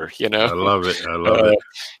matchmaker, I love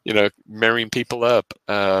it. Marrying people up.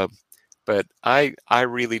 But I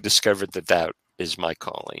really discovered that is my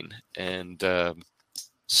calling. And I've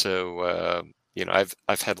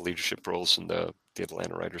had leadership roles in the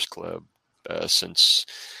Atlanta Writers Club since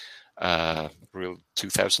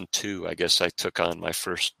 2002. I guess I took on my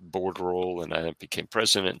first board role, and I became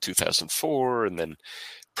president in 2004, and then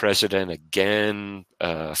president again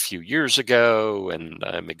a few years ago, and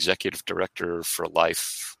I'm executive director for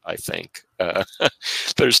life. I think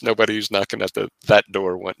there's nobody who's knocking at that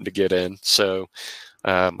door wanting to get in. So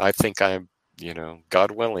I think I'm.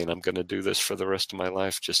 God willing, I'm going to do this for the rest of my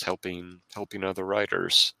life, just helping other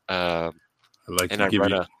writers. Go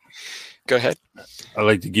ahead. I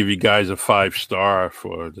like to give you guys a 5-star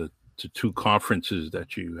for the 2 conferences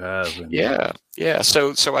that you have. And, yeah.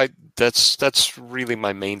 So that's really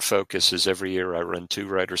my main focus. Is every year I run 2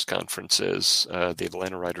 writers conferences. The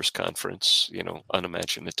Atlanta Writers Conference,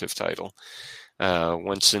 unimaginative title.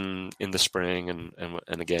 Once in the spring and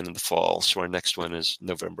again in the fall. So our next one is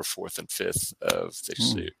November 4th and 5th of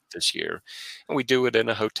this year, and we do it in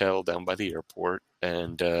a hotel down by the airport.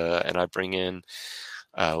 And I bring in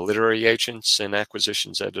literary agents and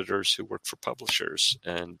acquisitions editors who work for publishers,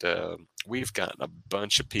 and we've gotten a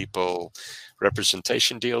bunch of people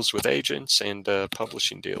representation deals with agents and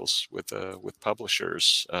publishing deals with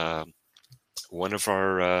publishers. One of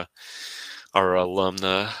our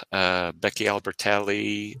alumna, Becky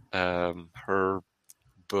Albertalli, her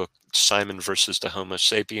book, Simon versus the Homo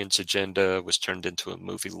sapiens Agenda, was turned into a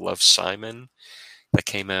movie, Love, Simon, that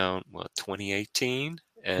came out, 2018,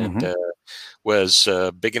 and was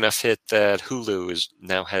a big enough hit that Hulu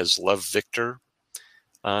now has Love, Victor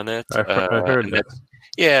on it. I heard that.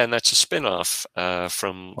 Yeah, and that's a spinoff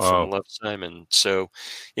from Love, Simon. So,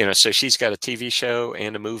 so she's got a TV show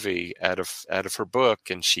and a movie out of her book,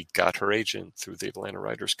 and she got her agent through the Atlanta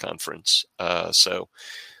Writers Conference. So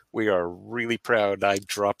we are really proud. I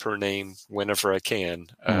drop her name whenever I can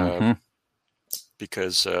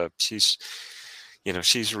because she's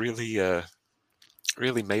really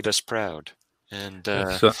made us proud. And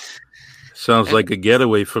sounds like a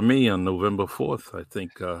getaway for me on November 4th, I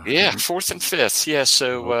think. 4th and 5th. Yeah.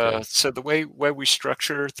 So so the way we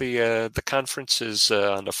structure the conference is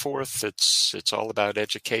on the 4th. It's all about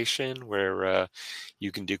education, where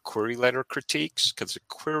you can do query letter critiques, because a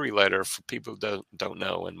query letter, for people who don't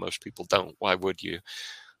know, and most people don't, why would you?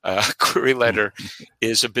 Query letter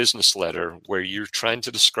is a business letter where you're trying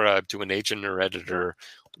to describe to an agent or editor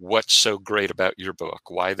what's so great about your book,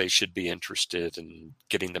 why they should be interested in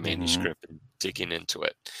getting the manuscript and digging into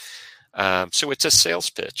it. So it's a sales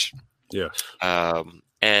pitch. Yes.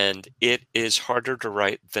 And it is harder to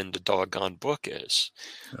write than the doggone book is.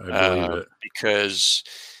 I believe it. Because,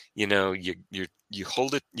 you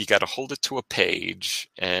hold it, you got to hold it to a page,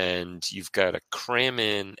 and you've got to cram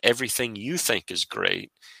in everything you think is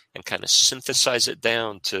great and kind of synthesize it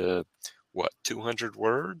down to 200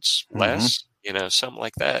 words less, something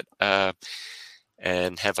like that.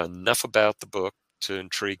 And have enough about the book to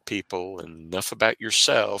intrigue people and enough about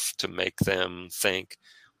yourself to make them think,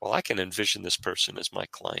 well, I can envision this person as my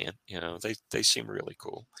client. They seem really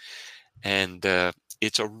cool. And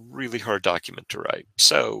it's a really hard document to write.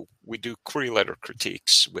 So we do query letter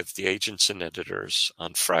critiques with the agents and editors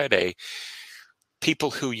on Friday. People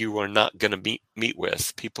who you are not going to meet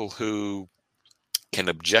with, people who can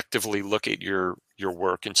objectively look at your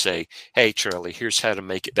work and say, hey, Charlie, here's how to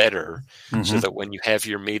make it better, so that when you have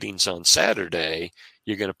your meetings on Saturday,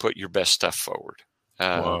 you're going to put your best stuff forward.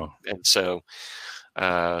 Wow. And so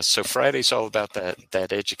Friday's all about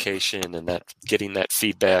that education and that getting that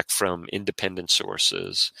feedback from independent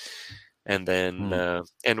sources. And then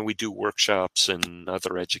and we do workshops and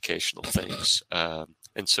other educational things.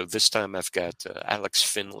 And so this time I've got Alex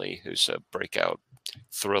Finley, who's a breakout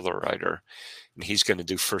thriller writer, and he's going to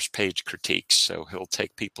do first page critiques. So he'll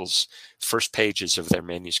take people's first pages of their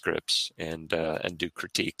manuscripts and do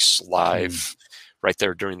critiques live right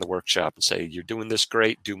there during the workshop and say, you're doing this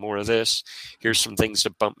great, do more of this. Here's some things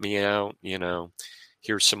that bump me out.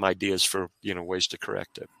 Here's some ideas for, ways to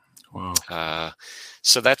correct it. Wow.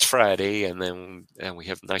 So that's Friday. And we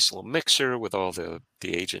have a nice little mixer with all the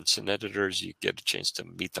agents and editors. You get a chance to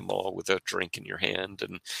meet them all with a drink in your hand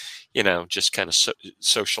and, just kind of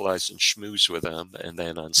socialize and schmooze with them. And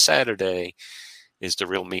then on Saturday is the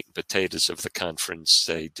real meat and potatoes of the conference.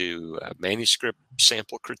 They do manuscript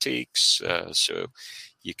sample critiques. So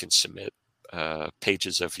you can submit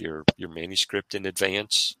pages of your manuscript in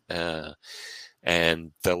advance.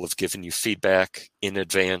 And they'll have given you feedback in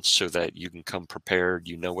advance so that you can come prepared.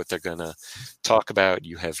 You know what they're going to talk about.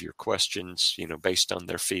 You have your questions, based on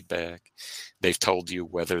their feedback. They've told you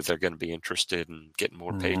whether they're going to be interested in getting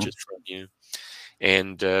more pages from you.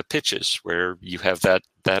 And pitches where you have that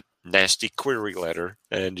nasty query letter,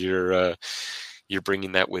 and you're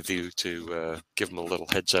bringing that with you to give them a little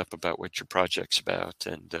heads up about what your project's about,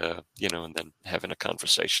 and and then having a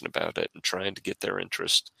conversation about it and trying to get their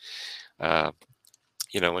interest.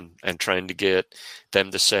 And trying to get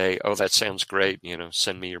them to say, oh, that sounds great,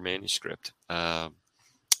 send me your manuscript. And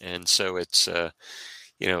so it's,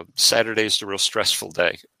 Saturday's the real stressful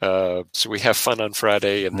day. So we have fun on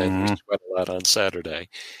Friday, and then we sweat a lot on Saturday.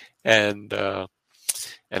 And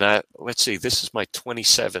let's see, this is my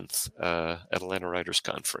 27th Atlanta Writers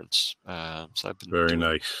Conference. So I've been very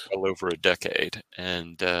nice, well over a decade,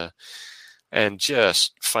 and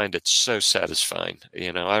just find it so satisfying.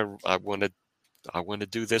 I want to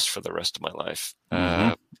do this for the rest of my life.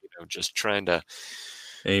 Just trying to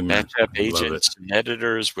match up agents and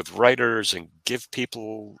editors with writers and give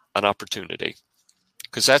people an opportunity,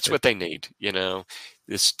 because that's what they need.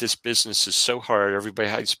 This business is so hard.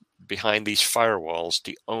 Everybody's behind these firewalls.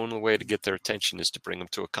 The only way to get their attention is to bring them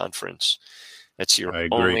to a conference. That's your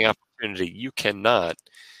only opportunity. You cannot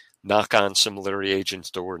knock on some literary agent's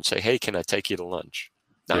door and say, hey, can I take you to lunch?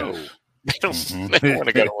 No. Yes. They don't want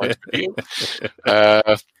to go to lunch with you.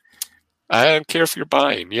 I don't care if you're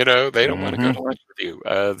buying, they don't want to go to lunch with you.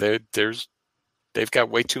 They've got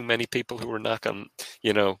way too many people who are knocking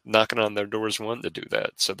on their doors wanting to do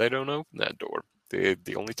that. So they don't open that door.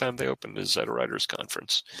 The only time they open is at a writer's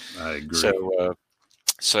conference. I agree.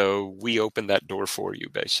 So we open that door for you,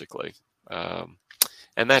 basically.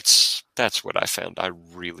 And that's what I found I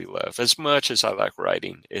really love. As much as I like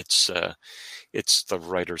writing, it's the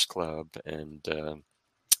Writers Club and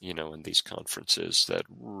and these conferences that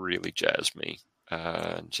really jazz me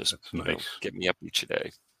and just get me up each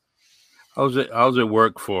day. How's it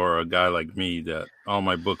work for a guy like me that all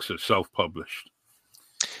my books are self-published?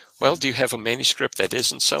 Well, do you have a manuscript that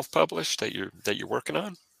isn't self-published that you're working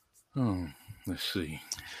on? Oh, let's see.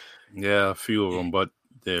 Yeah, a few of them, but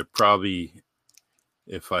they're probably,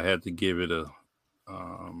 if I had to give it a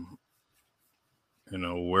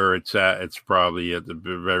where it's at, it's probably at the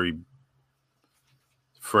very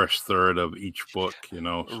first third of each book,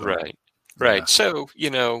 So, right. Yeah. So,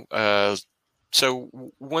 so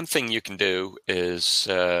one thing you can do is,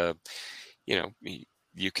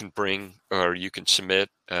 you can bring, or you can submit,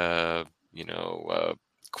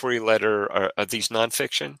 query letter, are these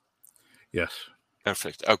nonfiction? Yes.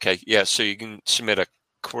 Perfect. Okay. Yeah. So you can submit a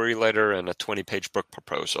query letter and a 20-page book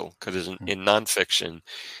proposal, because in nonfiction,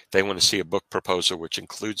 they want to see a book proposal which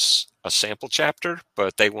includes a sample chapter,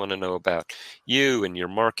 but they want to know about you and your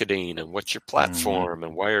marketing and what's your platform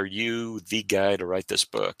and why are you the guy to write this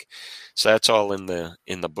book. So that's all in the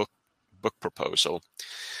book proposal.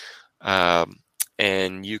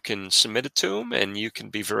 And you can submit it to them, and you can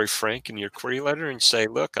be very frank in your query letter and say,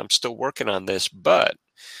 look, I'm still working on this, but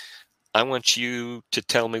I want you to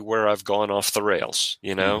tell me where I've gone off the rails,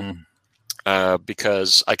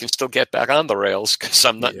 because I can still get back on the rails because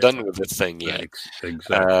I'm not done with the thing yet.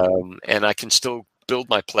 Exactly. And I can still build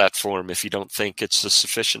my platform if you don't think it's a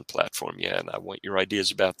sufficient platform yet. I want your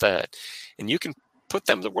ideas about that. And you can put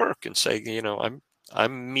them to work and say,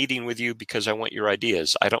 I'm meeting with you because I want your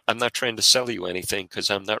ideas. I'm not trying to sell you anything because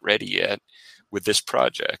I'm not ready yet with this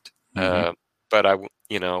project. But I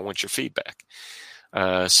want your feedback.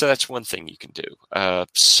 So that's one thing you can do.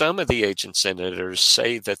 Some of the agents and editors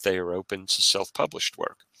say that they are open to self-published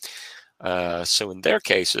work. So in their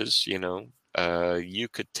cases, you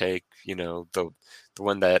could take, the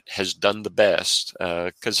one that has done the best,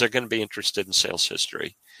 because they're going to be interested in sales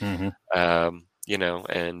history,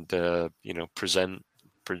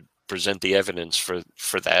 present the evidence for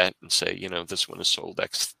that and say, this one has sold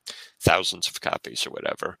X thousands of copies or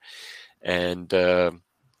whatever. And, and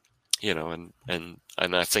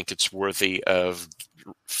I think it's worthy of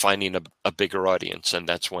finding a bigger audience. And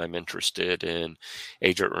that's why I'm interested in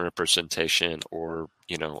agent representation or,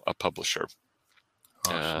 a publisher.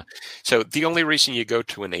 Awesome. So the only reason you go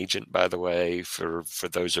to an agent, by the way, for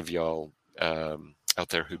those of y'all out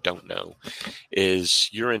there who don't know, is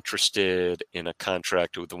you're interested in a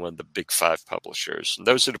contract with one of the big 5 publishers. And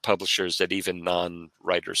those are the publishers that even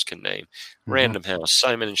non-writers can name. Random House,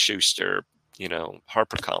 Simon & Schuster,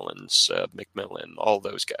 HarperCollins, Macmillan, all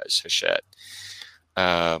those guys, Hachette.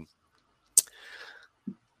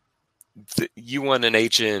 You want an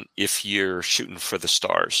agent if you're shooting for the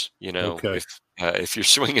stars, if you're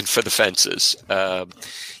swinging for the fences.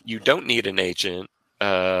 You don't need an agent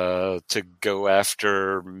to go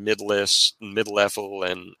after mid-level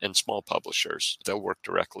and small publishers. They'll work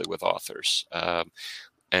directly with authors.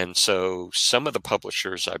 And so some of the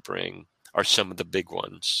publishers I bring are some of the big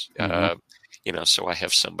ones. So I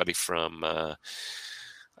have somebody from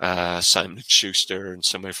Simon & Schuster and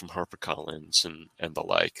somebody from HarperCollins and the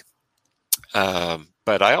like.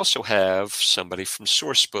 But I also have somebody from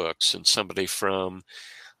Sourcebooks and somebody from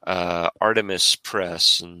Artemis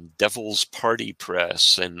Press and Devil's Party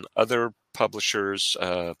Press and other publishers,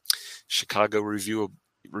 Chicago Review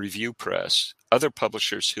Press, other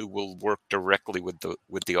publishers who will work directly with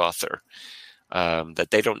the author, that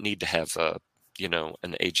they don't need to have an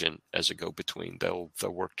agent as a go-between. They'll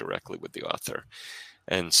work directly with the author.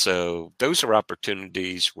 And so those are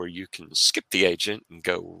opportunities where you can skip the agent and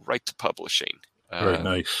go right to publishing. Very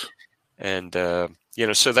nice. And, so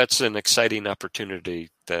that's an exciting opportunity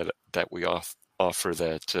that we offer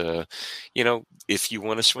that, if you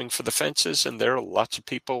want to swing for the fences, and there are lots of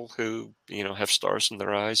people who, have stars in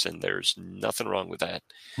their eyes, and there's nothing wrong with that.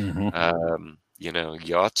 You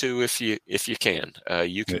ought to if you can.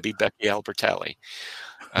 You can be Becky Albertalli.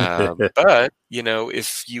 But,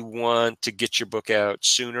 if you want to get your book out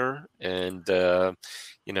sooner and, and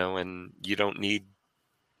you don't need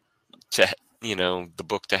to, the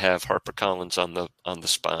book to have HarperCollins on the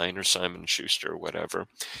spine or Simon & Schuster or whatever,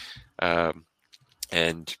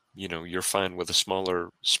 and, you're fine with a smaller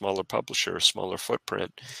publisher, a smaller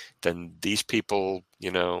footprint, then these people,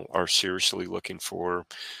 are seriously looking for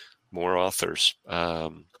more authors.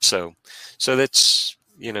 So that's,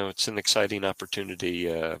 it's an exciting opportunity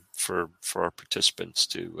for our participants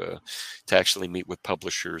to actually meet with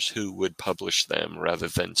publishers who would publish them rather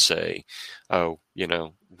than say, oh,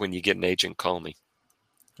 when you get an agent, call me.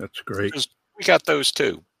 That's great. We got those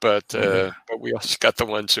too, but we also got the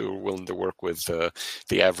ones who are willing to work with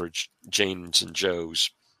the average Janes and Joes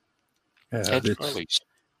and Charlies.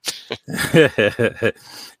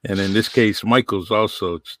 And in this case, Michael's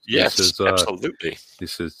also. Yes, absolutely.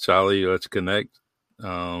 This is Charlie. Let's connect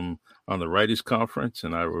on the Writers Conference,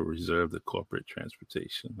 and I will reserve the corporate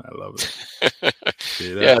transportation. I love it.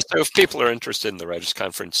 Yeah. So if people are interested in the Writers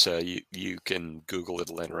Conference, you can Google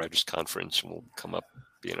Atlanta Writers Conference, and we'll come up,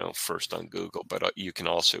 first on Google. But you can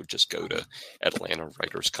also just go to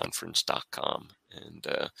AtlantaWritersConference.com, and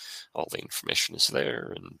all the information is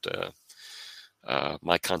there. And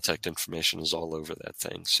My contact information is all over that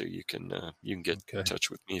thing, so you can get in Okay. touch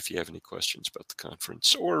with me if you have any questions about the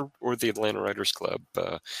conference or the Atlanta Writers Club.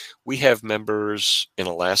 We have members in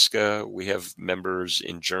Alaska, we have members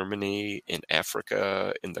in Germany, in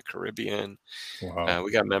Africa, in the Caribbean. Wow.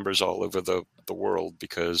 We got members all over the world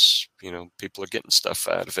because people are getting stuff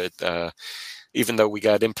out of it. Even though we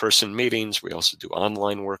got in-person meetings, we also do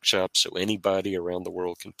online workshops, so anybody around the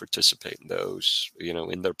world can participate in those,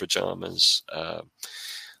 in their pajamas.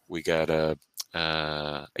 We got a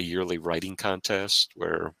yearly writing contest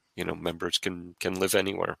where members can live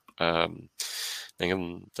anywhere. They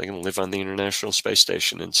can live on the International Space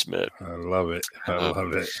Station and submit. I love it. I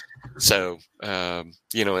love it. So and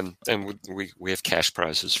we have cash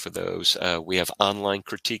prizes for those. We have online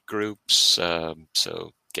critique groups.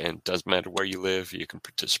 So again, doesn't matter where you live, you can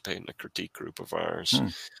participate in a critique group of ours.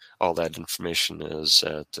 All that information is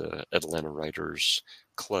at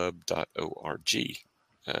AtlantaWritersClub.org.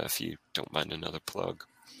 If you don't mind another plug.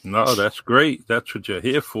 No, that's great. That's what you're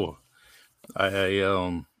here for.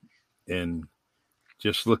 And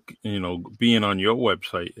just look, being on your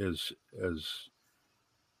website as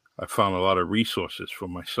I found a lot of resources for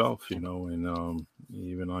myself, and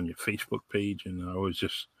even on your Facebook page, and I was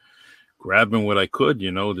just grabbing what I could,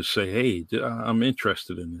 to say, hey, I'm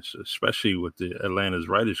interested in this, especially with the Atlanta's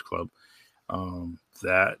Writers Club.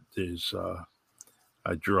 That is,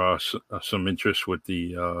 I draw some interest with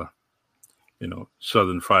the,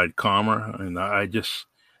 Southern Fried Karma, and I just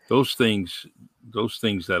those things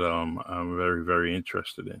that I'm very, very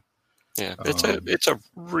interested in. Yeah, it's a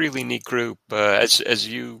really neat group. As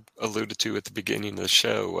you alluded to at the beginning of the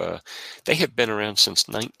show, they have been around since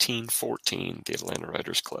 1914. The Atlanta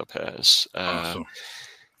Writers Club has, Awesome.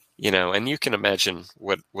 And you can imagine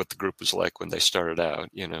what the group was like when they started out.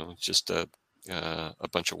 Just a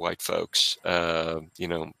bunch of white folks,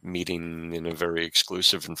 meeting in a very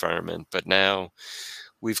exclusive environment. But now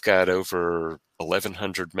we've got over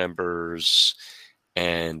 1,100 members.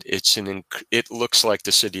 And it looks like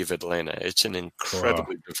the city of Atlanta. It's an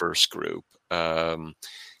incredibly diverse group, and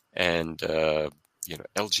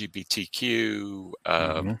LGBTQ,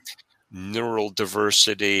 neural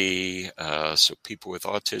diversity, so people with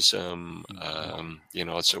autism,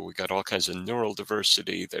 so we got all kinds of neural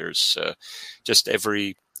diversity. There's just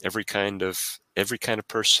every kind of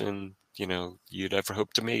person you'd ever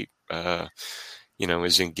hope to meet.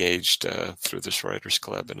 Is engaged through this Writers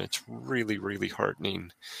Club. And it's really, really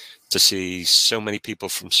heartening to see so many people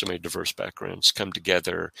from so many diverse backgrounds come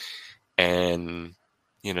together and,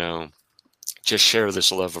 just share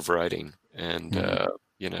this love of writing and,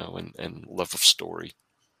 and love of story.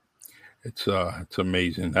 It's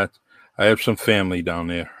amazing. I have some family down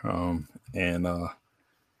there, and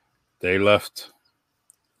they left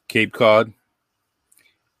Cape Cod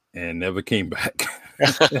and never came back.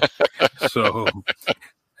 So,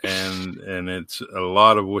 and it's a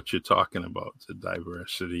lot of what you're talking about, the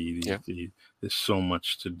diversity. There's so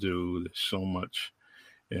much to do. There's so much,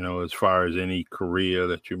 as far as any career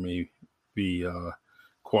that you may be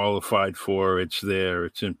qualified for, it's there,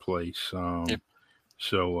 it's in place.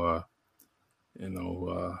 So,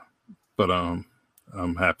 but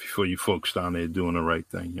I'm happy for you folks down there doing the right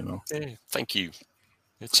thing. Hey, thank you.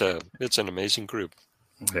 It's an amazing group.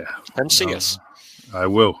 Yeah. Come see us. I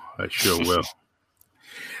will. I sure will.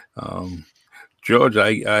 George,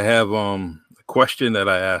 I have a question that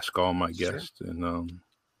I ask all my guests, and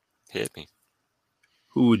hit me.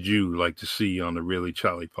 Who would you like to see on the Really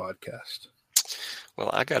Charlie podcast?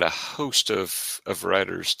 Well, I got a host of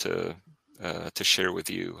writers to share with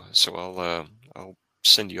you, so I'll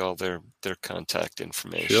send you all their contact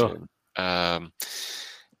information. Sure.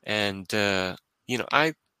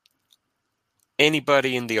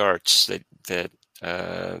 Anybody in the arts that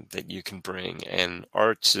you can bring, and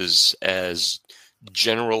arts is as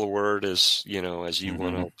general a word as as you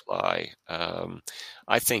want to apply.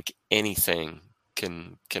 I think anything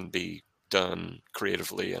can be done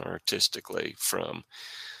creatively and artistically, from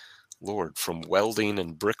welding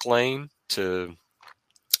and bricklaying to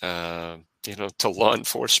to law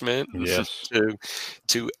enforcement, yes,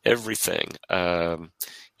 to everything. I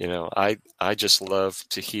just love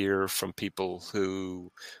to hear from people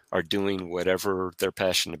who are doing whatever they're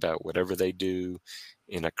passionate about, whatever they do,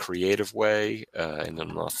 in a creative way, in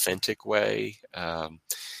an authentic way,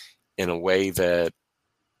 in a way that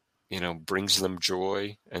brings them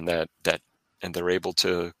joy, and that they're able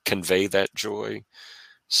to convey that joy.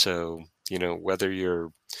 So whether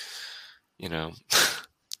you're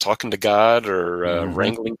talking to God or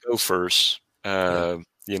wrangling gophers, if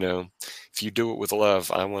you do it with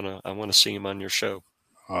love, I wanna see him on your show.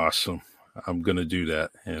 Awesome. I'm gonna do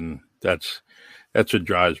that, and that's what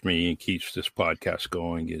drives me and keeps this podcast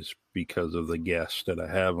going, is because of the guests that I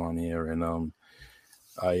have on here. And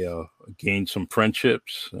I gained some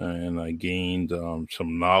friendships, and I gained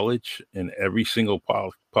some knowledge in every single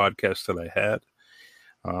podcast that I had.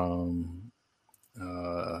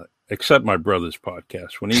 Except my brother's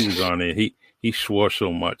podcast. When he was on it, he swore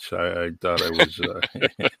so much. I thought I was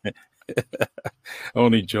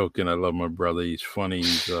only joking. I love my brother. He's funny.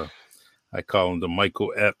 He's I call him the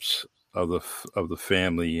Michael Epps of the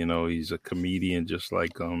family. You know, he's a comedian just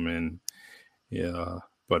like him, and yeah.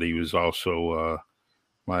 But he was also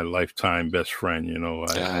my lifetime best friend. You know,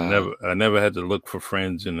 I never had to look for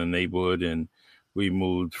friends in the neighborhood, and we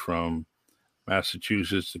moved from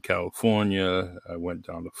Massachusetts to California. I went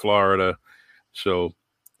down to Florida. So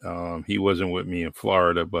he wasn't with me in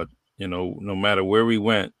Florida, but you know, no matter where we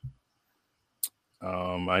went,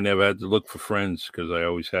 I never had to look for friends because I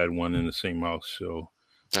always had one in the same house. So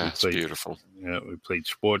that's beautiful. Yeah, we played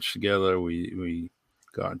sports together. We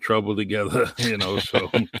got in trouble together, you know, so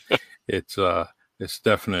it's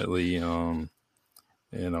definitely, you know,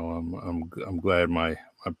 I'm glad my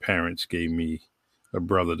parents gave me a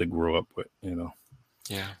brother to grow up with, you know.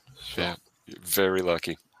 Yeah. So, yeah. Very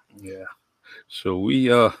lucky. Yeah. So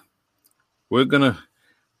I'm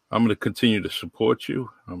gonna continue to support you.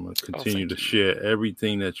 I'm gonna continue to share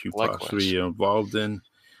everything that you possibly are involved in.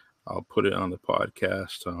 I'll put it on the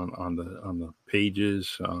podcast, on the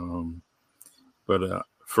pages. But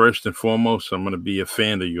first and foremost, I'm gonna be a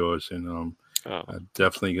fan of yours, and I'm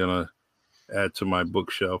definitely gonna add to my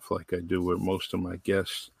bookshelf like I do with most of my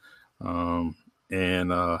guests.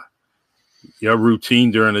 And your routine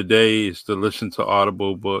during the day is to listen to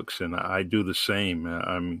Audible books, and I do the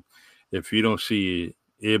same. If you don't see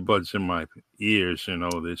earbuds in my ears, you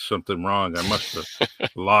know, there's something wrong. I must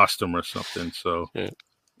have lost them or something. So, yeah.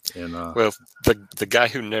 And well, the guy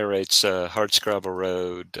who narrates Hardscrabble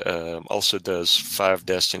Road also does Five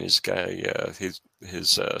Destinies.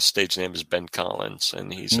 His stage name is Ben Collins,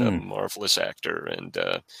 and he's a marvelous actor and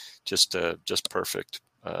just perfect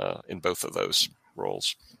in both of those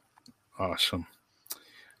roles. Awesome.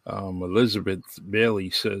 Elizabeth Bailey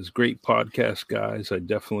says, great podcast, guys. I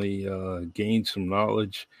definitely gained some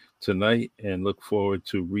knowledge tonight and look forward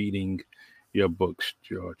to reading your books,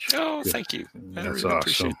 George. Oh, good. Thank you. I really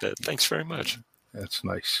appreciate that. Thanks very much. That's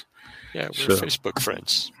nice. Yeah, we're Facebook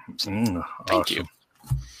friends. So, thank you.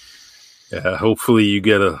 Yeah, hopefully you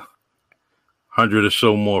get 100 or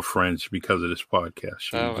so more friends because of this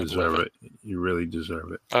podcast. You deserve it. You really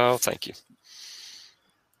deserve it. Oh, thank you.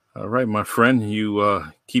 All right, my friend, you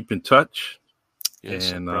keep in touch.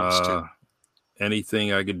 Yes, and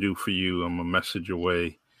anything I could do for you, I'm a message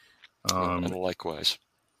away. And likewise.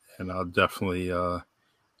 And I'll definitely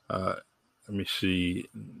let me see,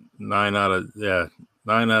 9 out of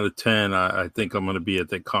 10. I think I'm going to be at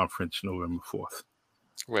that conference November 4th.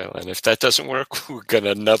 Well, and if that doesn't work, we'll get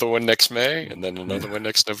another one next May, and then another one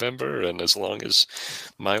next November, and as long as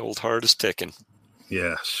my old heart is ticking.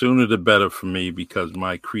 Yeah, sooner the better for me, because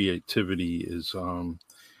my creativity is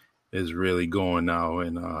really going now,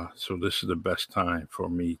 and so this is the best time for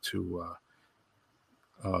me to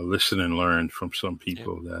listen and learn from some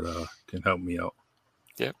people that can help me out.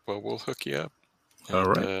 Yeah, well, we'll hook you up. All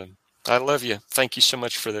right. I love you. Thank you so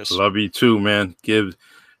much for this. Love you too, man. Give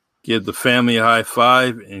the family a high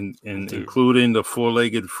five, and including the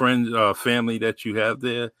four-legged friends family that you have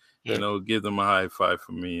there. Yeah. You know, give them a high five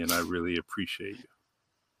for me, and I really appreciate you.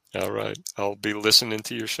 All right. I'll be listening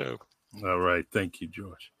to your show. All right. Thank you,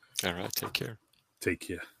 George. All right. Take care. Take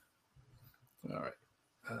care. All right.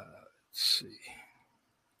 Let's see.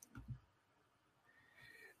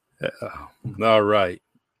 All right.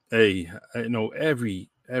 Hey, I know every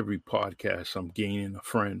podcast I'm gaining a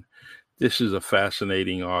friend. This is a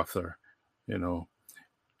fascinating author, you know,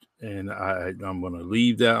 and I'm going to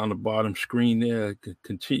leave that on the bottom screen there.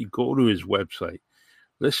 Continue, go to his website.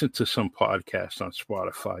 Listen to some podcasts on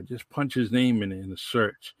Spotify. Just punch his name in the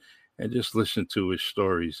search and just listen to his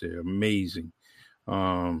stories. They're amazing.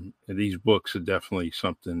 And these books are definitely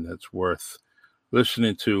something that's worth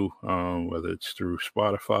listening to, whether it's through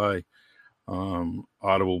Spotify,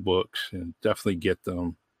 Audible books, and definitely get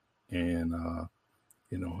them. And,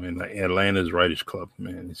 you know, in Atlanta's Writers Club,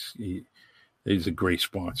 man, he's a great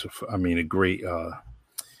sponsor. A great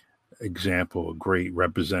example, a great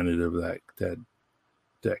representative of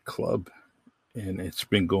that club, and it's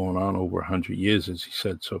been going on over 100 years, as he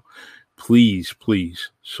said. So please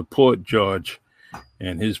support George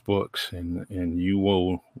and his books, and you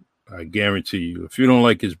will, I guarantee you, if you don't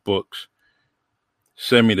like his books,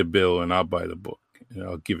 send me the bill and I'll buy the book and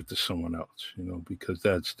I'll give it to someone else, you know, because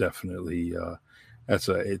that's definitely that's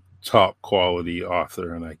a top quality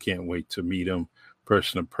author, and I can't wait to meet him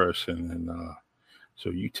person to person. And so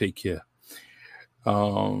you take care.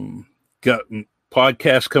 Got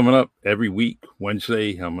podcasts coming up every week.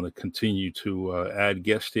 Wednesday, I'm going to continue to add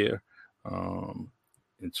guests here. And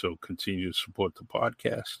so continue to support the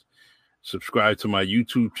podcast. Subscribe to my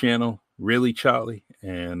YouTube channel, Really Charlie,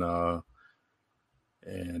 and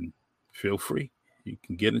feel free. You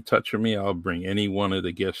can get in touch with me. I'll bring any one of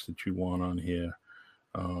the guests that you want on here.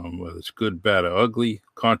 Whether it's good, bad, or ugly,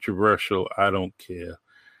 controversial, I don't care.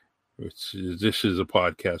 This is a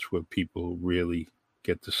podcast where people really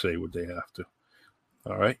get to say what they have to.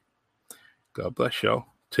 All right. God bless y'all.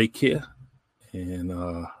 Take care. And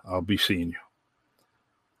I'll be seeing you.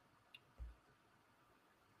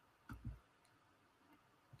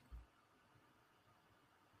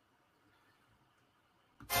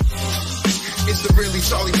 It's the Really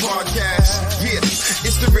Charlie Podcast. Yeah,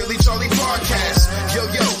 it's the Really Charlie Podcast. Yo,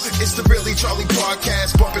 it's the Really Charlie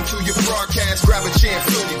Podcast. Bump into your broadcast, grab a chair,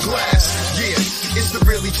 fill your glass. Yeah, it's the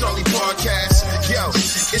Really Charlie Podcast. Yo,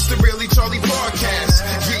 it's the Really Charlie Podcast.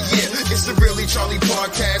 Yeah, it's the Really Charlie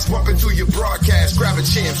Podcast. Bump into your broadcast, grab a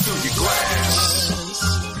chair, fill your glass.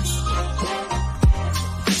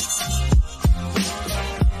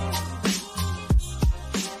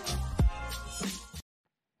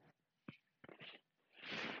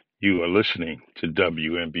 You are listening to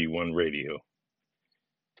WMB1 Radio.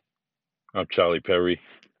 I'm Charlie Perry,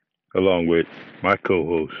 along with my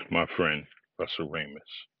co-host, my friend, Russell Ramos.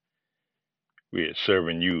 We are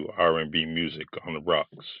serving you R&B music on the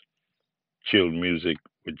rocks. Chilled music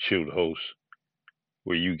with chilled hosts,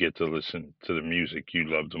 where you get to listen to the music you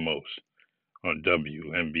love the most on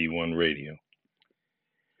WMB1 Radio.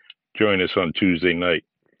 Join us on Tuesday night,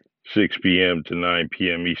 6 p.m. to 9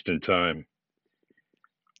 p.m. Eastern Time,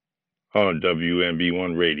 on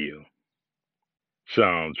WMB1 Radio.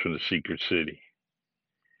 Sounds from the Secret City.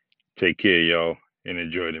 Take care, y'all, and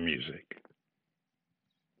enjoy the music.